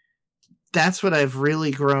think that's what I've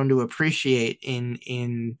really grown to appreciate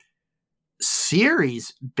in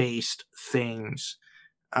series based things,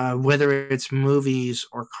 whether it's movies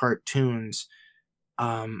or cartoons.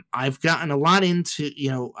 I've gotten a lot into,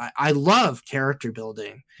 I love character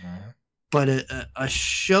building, but a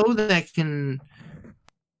show that can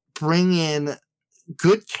bring in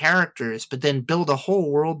good characters, but then build a whole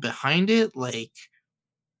world behind it, like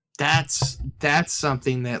that's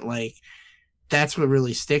something that, like, that's what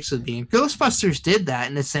really sticks with me. And Ghostbusters did that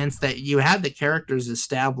in the sense that you had the characters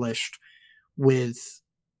established with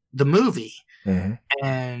the movie,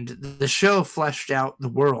 and the show fleshed out the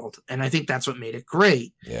world, and I think that's what made it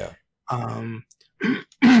great. Yeah.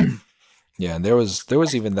 Yeah, and there was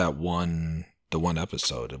even the one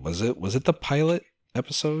episode. Was it the pilot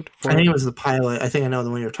episode? I think it was the pilot. I think I know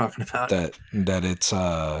the one you're talking about.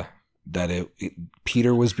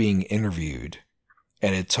 Peter was being interviewed,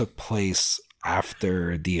 and it took place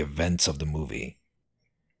after the events of the movie,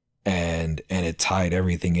 and it tied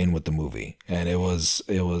everything in with the movie, and it was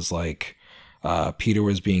like Peter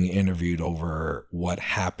was being interviewed over what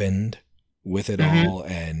happened with it all,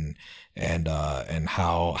 and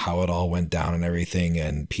how it all went down and everything,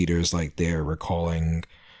 and Peter's like there recalling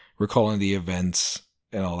the events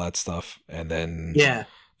and all that stuff, and then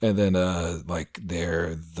like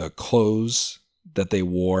the clothes that they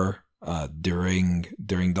wore during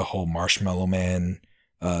the whole Marshmallow Man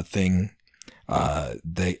thing,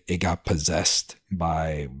 it got possessed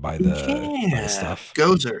by the stuff.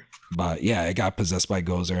 Gozer. But yeah, it got possessed by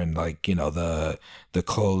Gozer, and like, the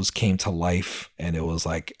clothes came to life, and it was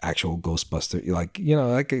like actual Ghostbuster. Like,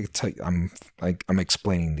 I'm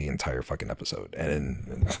explaining the entire fucking episode,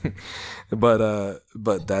 and but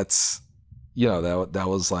that's, that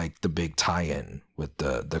was like the big tie-in with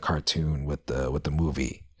the cartoon with the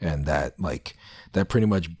movie, and that pretty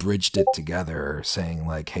much bridged it together, saying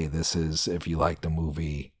like, hey, this is, if you like the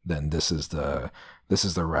movie, then this is the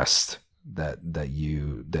rest that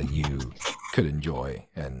you could enjoy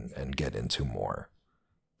and get into more.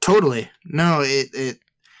 Totally. No,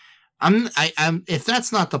 I'm if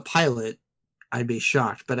that's not the pilot, I'd be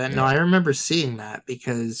shocked. But no, I remember seeing that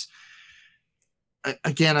because,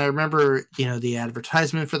 again, I remember, the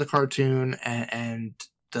advertisement for the cartoon and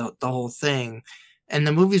the whole thing, and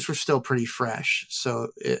the movies were still pretty fresh. So,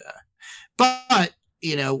 but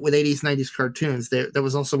with 80s, 90s cartoons, there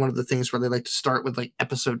was also one of the things where they like to start with like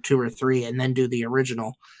episode 2 or 3 and then do the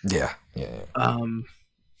original. Yeah.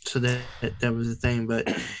 So that was the thing.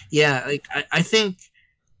 But yeah, like I think,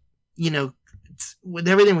 with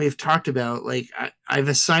everything we've talked about, like I've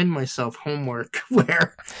assigned myself homework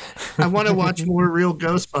where I want to watch more real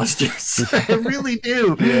Ghostbusters. I really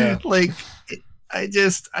do. Yeah. Like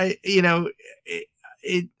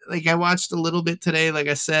like I watched a little bit today, like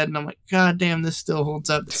I said, and I'm like, God damn, this still holds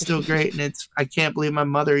up. It's still great. And I can't believe my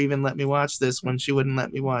mother even let me watch this when she wouldn't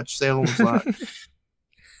let me watch Salem's Lot.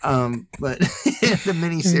 But the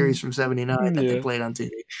miniseries from '79 that they played on TV.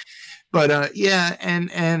 But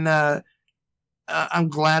I'm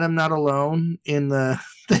glad I'm not alone in the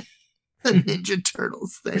Ninja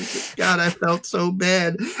Turtles thing. God, I felt so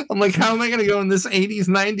bad. I'm like, how am I going to go in this 80s,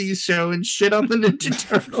 90s show and shit on the Ninja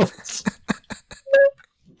Turtles?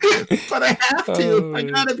 But I have to. I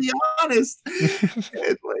gotta be honest.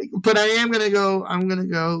 But I'm gonna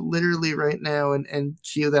go literally right now and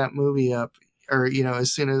cue that movie up, or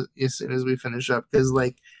as soon as we finish up, because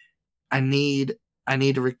like I need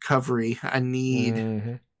a recovery. I need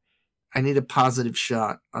a positive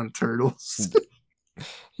shot on Turtles.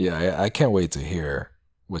 Yeah, I can't wait to hear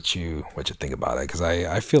what you think about it, because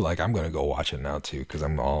I feel like I'm gonna go watch it now too, because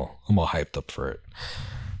I'm all hyped up for it.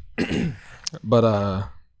 But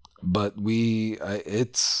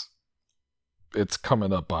it's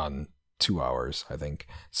coming up on 2 hours, I think.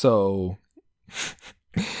 So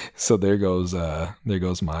there goes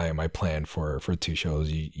my plan for 2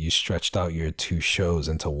 shows. You stretched out your 2 shows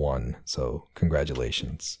into one. So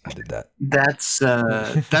congratulations. I did that.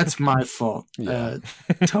 That's my fault. Yeah.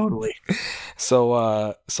 Totally. So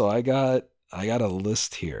I got a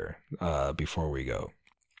list here before we go.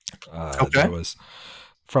 Okay. That was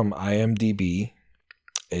from IMDb.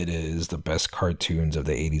 It is the best cartoons of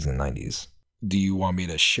the 80s and 90s. Do you want me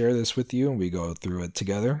to share this with you and we go through it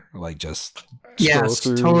together? Like just yes,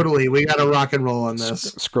 through, totally. We got to rock and roll on this.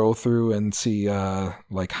 Scroll through and see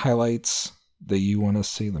like highlights that you want to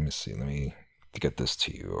see. Let me see. Let me get this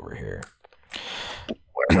to you over here.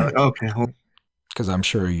 Okay. Because I'm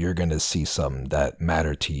sure you're going to see some that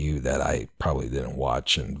matter to you that I probably didn't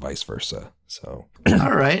watch, and vice versa. So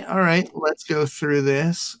all right. Let's go through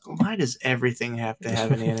this. Why does everything have to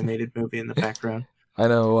have an animated movie in the background? I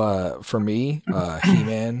know for me,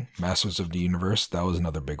 He-Man, Masters of the Universe, that was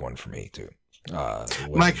another big one for me too.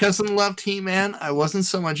 My cousin loved He-Man. I wasn't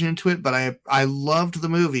so much into it, but I loved the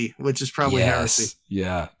movie, which is probably heresy.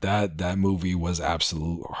 Yeah, that movie was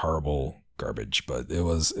absolute horrible garbage, but it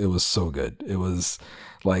was so good. It was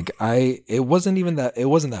like it wasn't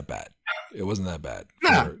that bad. It wasn't that bad.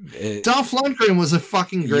 No. Dolph Lundgren was a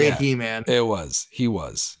fucking great He-Man. It was. He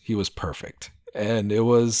was perfect. And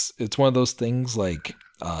it's one of those things like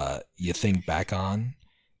you think back on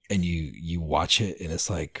and you watch it and it's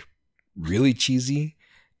like really cheesy.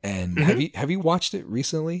 And have you watched it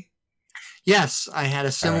recently? Yes, I had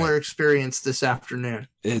a similar experience this afternoon.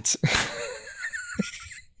 It's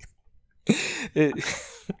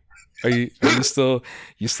Are you still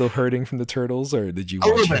hurting from the Turtles, or did you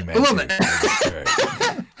watch He-Man? A little bit.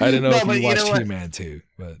 I don't know if you watched He-Man too,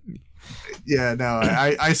 but yeah, no,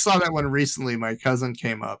 I saw that one recently. My cousin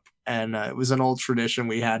came up, and it was an old tradition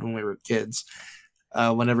we had when we were kids.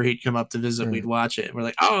 Whenever he'd come up to visit, we'd watch it. We're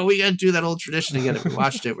like, oh, we got to do that old tradition again. If we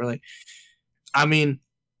watched it, we're like, I mean,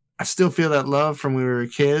 I still feel that love from when we were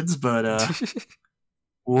kids, but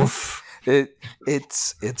woof.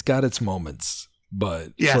 It's got its moments.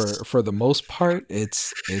 But for the most part,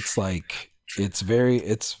 it's like it's very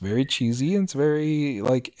cheesy and it's very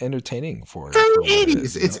like entertaining for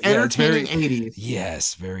 80s. It's entertaining 80s.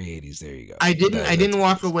 Yes, very 80s. There you go. I didn't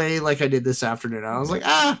walk away like I did this afternoon. I was like,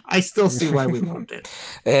 I still see why we loved it.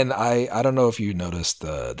 And I don't know if you noticed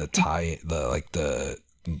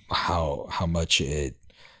how much it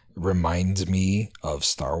reminds me of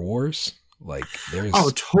Star Wars. Like there's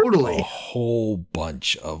totally a whole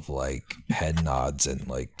bunch of like head nods and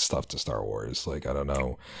like stuff to Star Wars. Like I don't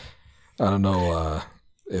know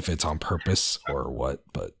if it's on purpose or what,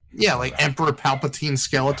 but yeah, like Emperor Palpatine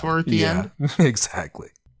Skeletor at the end. Exactly.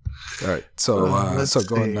 All right, so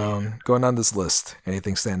going down this list,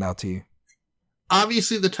 anything stand out to you?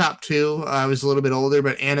 Obviously, the top two. I was a little bit older,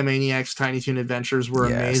 but Animaniacs, Tiny Toon Adventures were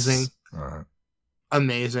amazing.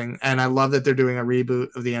 Amazing, and I love that they're doing a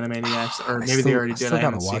reboot of the Animaniacs, or maybe they already did. I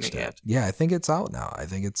haven't seen it yet. Yeah, I think it's out now. I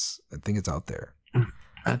think it's out there.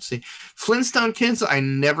 Let's see, Flintstone Kids. I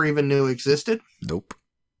never even knew existed. Nope.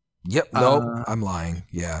 Yep. Nope. I'm lying.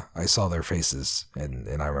 Yeah, I saw their faces, and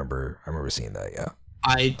I remember seeing that. Yeah.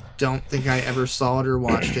 I don't think I ever saw it or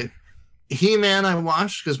watched it. He-Man I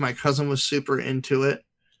watched because my cousin was super into it.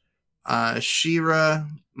 She-Ra,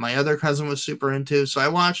 my other cousin was super into, so I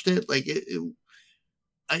watched it. Like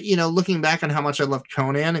looking back on how much I loved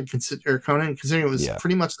Conan considering it was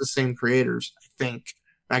pretty much the same creators, I think.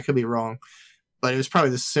 I could be wrong, but it was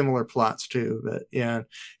probably the similar plots too. But yeah,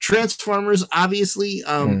 Transformers, obviously,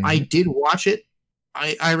 I did watch it.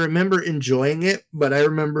 I remember enjoying it, but I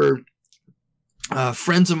remember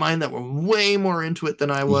friends of mine that were way more into it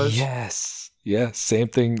than I was. Yes. Yeah. Same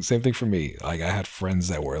thing for me. Like I had friends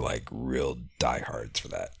that were like real diehards for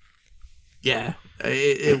that. Yeah.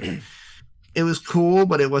 It was cool,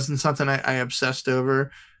 but it wasn't something I obsessed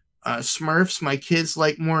over. Smurfs, my kids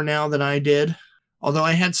like more now than I did. Although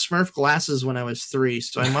I had Smurf glasses when I was 3,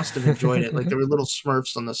 so I must have enjoyed it. Like there were little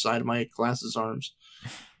Smurfs on the side of my glasses arms.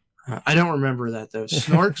 I don't remember that though.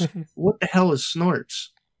 Snorks? What the hell is Snorks?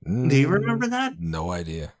 Do you remember that? No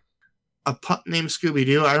idea. A pup named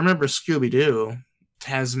Scooby-Doo. I remember Scooby-Doo.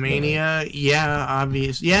 Tasmania. Yeah,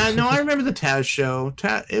 obvious. Yeah, no, I remember the Taz show.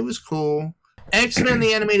 It was cool. X-Men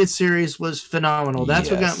the animated series was phenomenal. That's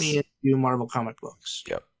what got me into Marvel comic books.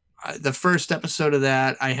 Yep. The first episode of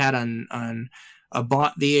that I had on a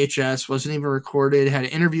bought VHS, wasn't even recorded. Had an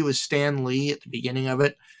interview with Stan Lee at the beginning of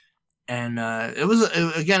it. And it was,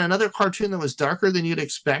 again, another cartoon that was darker than you'd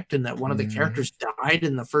expect, and that one of the characters died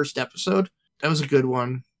in the first episode. That was a good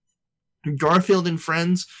one. Garfield and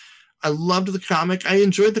Friends. I loved the comic. I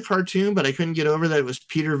enjoyed the cartoon, but I couldn't get over that it was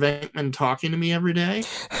Peter Venkman talking to me every day.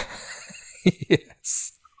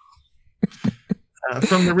 Yes.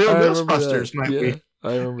 From the Real Ghostbusters,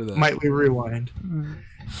 I remember that. Might we rewind?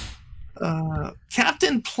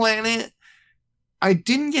 Captain Planet. I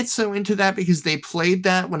didn't get so into that because they played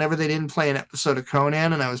that whenever they didn't play an episode of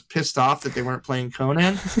Conan, and I was pissed off that they weren't playing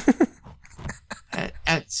Conan.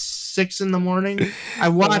 at 6 a.m, I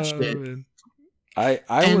watched it. Man. I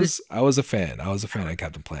was a fan. I was a fan of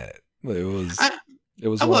Captain Planet. It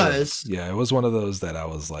was one of those that I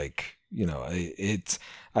was like,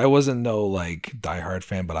 I wasn't no like diehard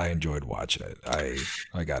fan, but I enjoyed watching it.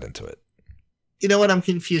 I got into it. You know what? I'm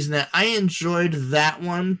confused in that. I enjoyed that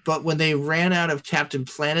one, but when they ran out of Captain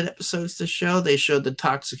Planet episodes to show, they showed the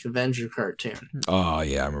Toxic Avenger cartoon. Oh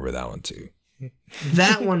yeah, I remember that one too.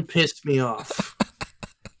 That one pissed me off.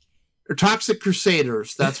 Or Toxic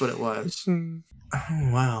Crusaders, that's what it was. Oh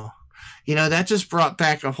wow. You know, that just brought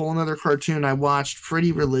back a whole nother cartoon I watched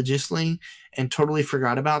pretty religiously and totally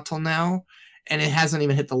forgot about till now. And it hasn't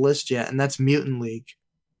even hit the list yet. And that's Mutant League.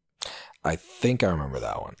 I think I remember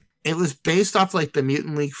that one. It was based off like the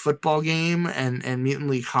Mutant League football game and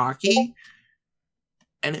Mutant League hockey.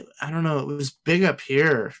 And I don't know, it was big up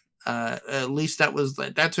here. At least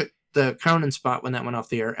that took the Conan spot when that went off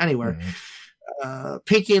the air. Anyway,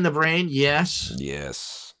 Pinky and the Brain, yes.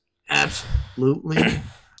 Yes. Absolutely.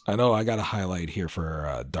 I know I got a highlight here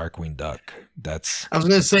for Darkwing Duck. I was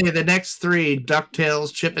going to say the next three,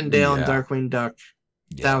 DuckTales, Chip and Dale, and Darkwing Duck.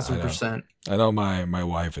 1000%. I know my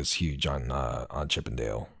wife is huge on Chip and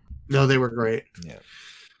Dale. No, they were great. Yeah.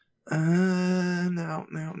 No.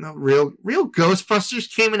 Real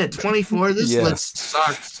Ghostbusters came in at 24. This list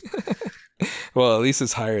sucks. Well, at least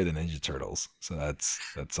it's higher than Ninja Turtles, so that's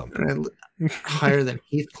something. Higher than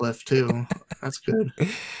Heathcliff too. That's good.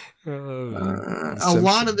 A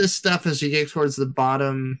lot of this stuff, as you get towards the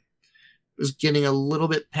bottom, was getting a little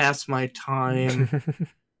bit past my time.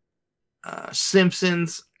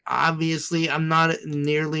 Simpsons, obviously, I'm not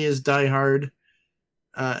nearly as diehard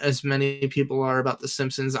as many people are about The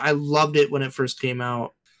Simpsons. I loved it when it first came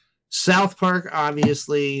out. South Park,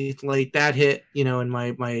 obviously, like that hit, in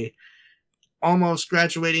my almost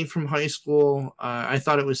graduating from high school. I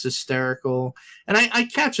thought it was hysterical. And I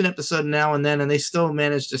catch an episode now and then, and they still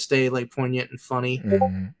manage to stay like poignant and funny.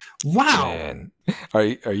 Mm-hmm. Wow. Man. Are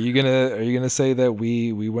you gonna say that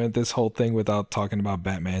we went this whole thing without talking about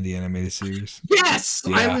Batman the Animated Series? Yes!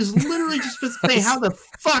 Yeah. I was literally just going to say, how the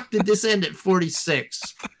fuck did this end at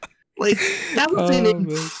 46? Like, that was an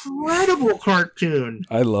incredible cartoon.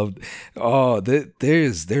 I loved.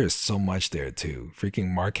 There's so much there too. Freaking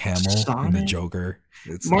Mark Hamill and the Joker.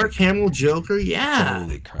 It's Mark Hamill Joker, yeah.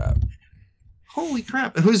 Holy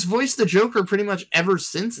crap! Who's voiced the Joker pretty much ever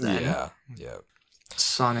since then? Yeah.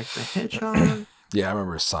 Sonic the Hedgehog. Yeah, I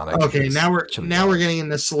remember Sonic. Okay, now we're getting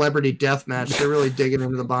into celebrity deathmatch. They're really digging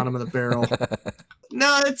into the bottom of the barrel.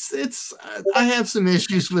 No, it's. I have some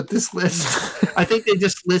issues with this list. I think they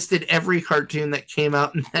just listed every cartoon that came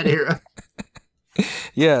out in that era.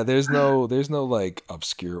 Yeah, there's no like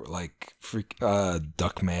obscure like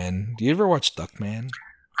Duckman. Do you ever watch Duckman?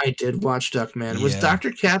 I did watch Duckman. Yeah. Was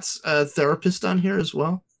Dr. Katz a therapist on here as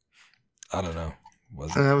well? I don't know.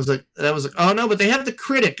 Was it? And that was like, oh no, but they have The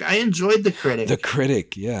Critic. I enjoyed The Critic. The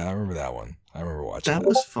Critic, yeah, I remember that one. I remember watching that. That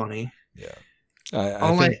was funny. Yeah.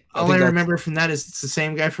 All I remember from that is it's the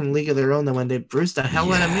same guy from League of Their Own that one day Bruce the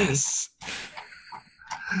hell out of me.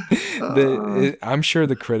 I'm sure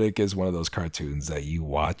The Critic is one of those cartoons that you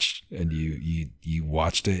watched and you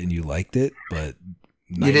watched it and you liked it, but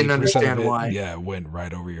you didn't understand why. Yeah, it went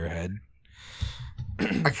right over your head.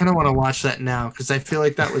 I kind of want to watch that now because I feel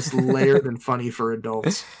like that was layered and funny for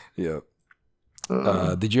adults. Yeah.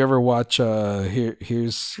 Did you ever watch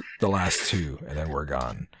here's the last two and then we're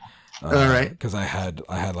gone? All right. Because I had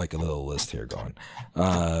like a little list here going.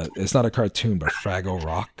 It's not a cartoon, but Fraggle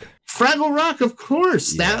Rock. Fraggle Rock, of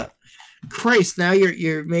course. Yeah. Christ, now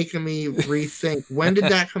you're making me rethink. When did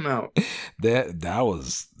that come out? That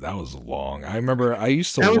was long. I remember I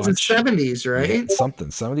used to watch. That was in 70s, right? Yeah, something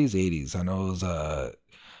 70s, 80s. I know it was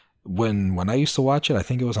when I used to watch it, I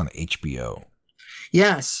think it was on HBO.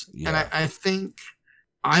 Yes. Yeah. And I think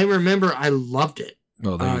I remember I loved it.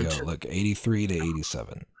 Oh, there you go. Look, 83 to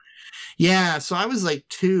 87. Yeah, so I was like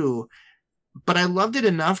 2, but I loved it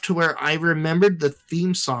enough to where I remembered the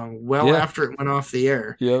theme song after it went off the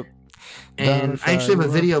air. Yep. And I actually have a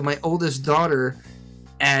video of my oldest daughter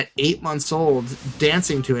at 8 months old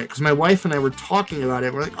dancing to it because my wife and I were talking about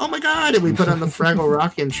it. We're like, oh my God. And we put on the Fraggle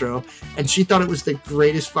Rock intro and she thought it was the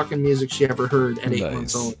greatest fucking music she ever heard at 8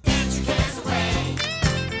 months old.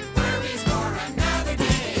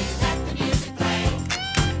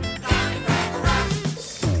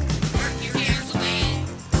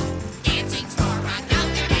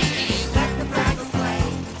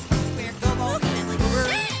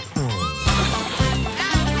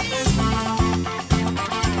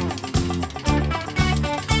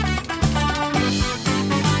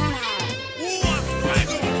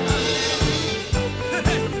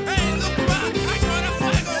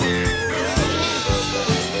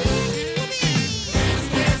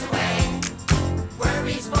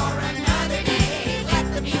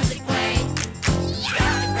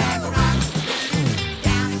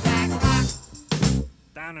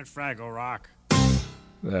 Fraggle Rock.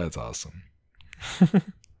 That's awesome.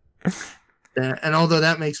 And although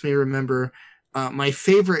that makes me remember my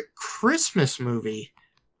favorite Christmas movie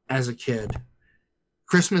as a kid,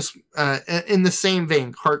 Christmas in the same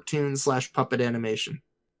vein, cartoon / puppet animation.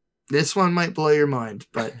 This one might blow your mind,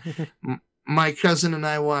 but My cousin and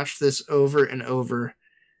I watched this over and over.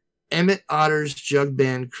 Emmett Otter's Jug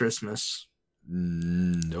Band Christmas.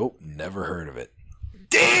 Nope, never heard of it.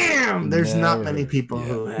 Damn! There's not Never many heard- people yeah.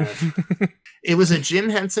 who have. It was a Jim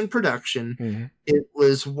Henson production. Mhm. It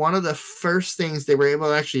was one of the first things they were able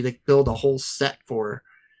to actually like, build a whole set for,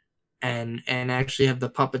 and actually have the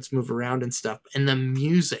puppets move around and stuff. And the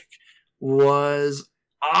music was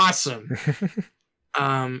awesome.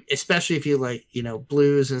 Especially if you like,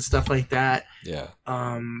 blues and stuff like that. Yeah.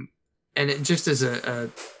 And it just as a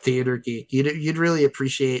theater geek, you'd really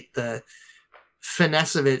appreciate the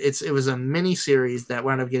finesse of it. It was a mini series that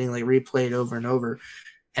wound up getting like replayed over and over,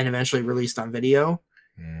 and eventually released on video.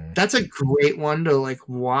 Mm. That's a great one to like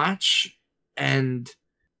watch. And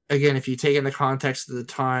again, if you take in the context of the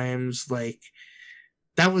times, like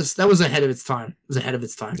that was ahead of its time. It was ahead of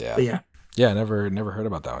its time. Yeah. But yeah. Yeah, I never heard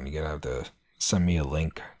about that one. You're gonna have to send me a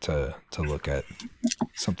link to look at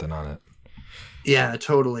something on it. Yeah,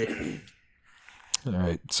 totally. All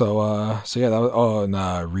right. So yeah, that was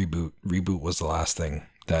Reboot. Reboot was the last thing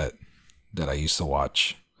that I used to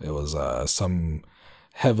watch. It was some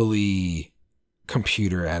heavily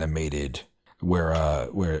computer animated where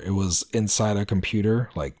it was inside a computer,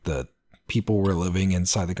 like the people were living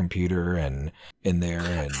inside the computer and in there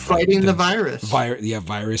and Fighting the virus.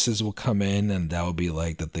 Viruses will come in and that would be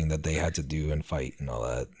like the thing that they had to do and fight and all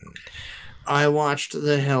that. I watched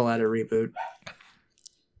the hell out of Reboot.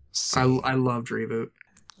 So, I loved Reboot.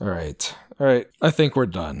 all right. I think we're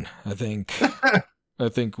done. I think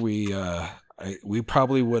we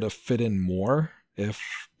probably would have fit in more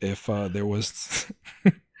if there was.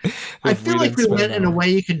 I feel like we didn't went spend in a more. way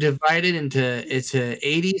you could divide it into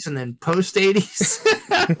 80s and then post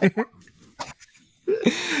 80s.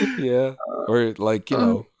 Yeah, or like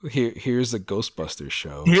here's the Ghostbusters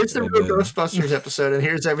show. Here's the and real then- Ghostbusters episode, and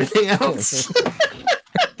here's everything else.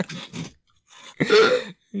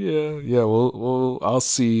 Yeah. Well, I'll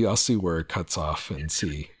see where it cuts off and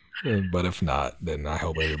see. But if not, then I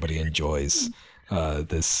hope everybody enjoys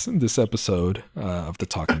this episode of the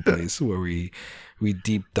Talking Place where we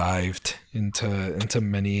deep dived into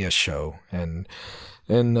many a show and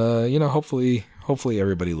hopefully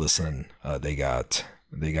everybody listening they got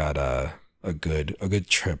a good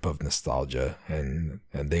trip of nostalgia and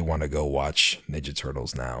they want to go watch Ninja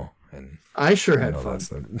Turtles now. And I sure I had know fun.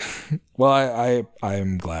 that's well, I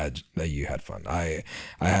am glad that you had fun. I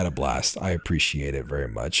had a blast. I appreciate it very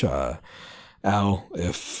much. Al,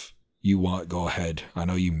 if you want, go ahead. I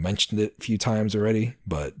know you mentioned it a few times already,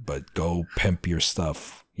 but go pimp your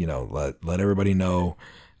stuff. Let everybody know,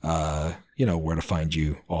 where to find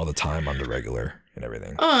you all the time on the regular and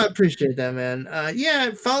everything. Oh, I appreciate that, man.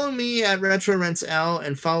 Yeah, follow me at RetroRentsL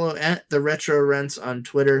and follow at the Retro Rents on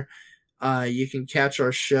Twitter. You can catch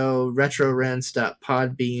our show,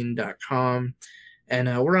 retrorents.podbean.com.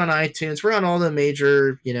 And we're on iTunes. We're on all the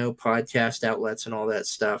major, podcast outlets and all that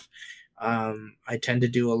stuff. I tend to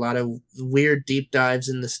do a lot of weird deep dives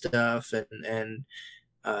in the stuff. And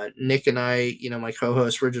Nick and I, my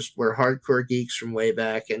co-host, we're hardcore geeks from way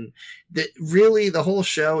back. And really the whole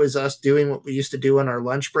show is us doing what we used to do on our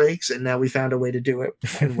lunch breaks. And now we found a way to do it.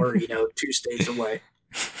 And we're, 2 states away.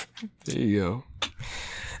 There you go.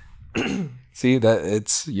 See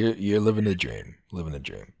that you're living the dream.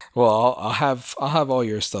 Well, I'll have all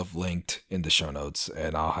your stuff linked in the show notes,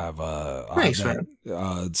 and I'll have Thanks, man.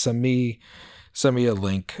 Send me a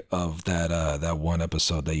link of that one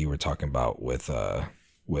episode that you were talking about with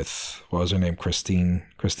what was her name, Christine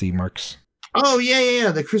Marks. Oh yeah,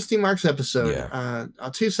 the Christy Marks episode. Yeah.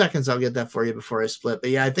 2 seconds, I'll get that for you before I split.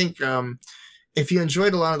 But yeah, I think if you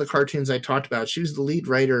enjoyed a lot of the cartoons I talked about, she was the lead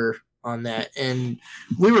writer on that, and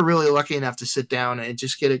we were really lucky enough to sit down and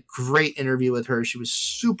just get a great interview with her. She was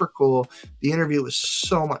super cool. The interview was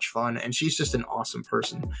so much fun, and she's just an awesome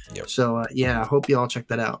person. Yep. So yeah, I hope you all check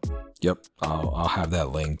that out. Yep, I'll have that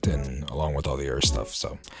linked and along with all the other stuff.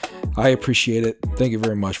 So I appreciate it. Thank you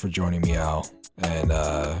very much for joining me, Al,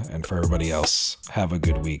 and for everybody else, have a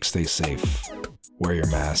good week. Stay safe. Wear your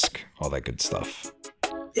mask. All that good stuff.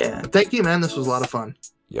 Yeah, thank you, man. This was a lot of fun.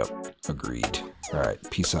 Yep, agreed. All right,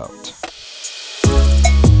 peace out.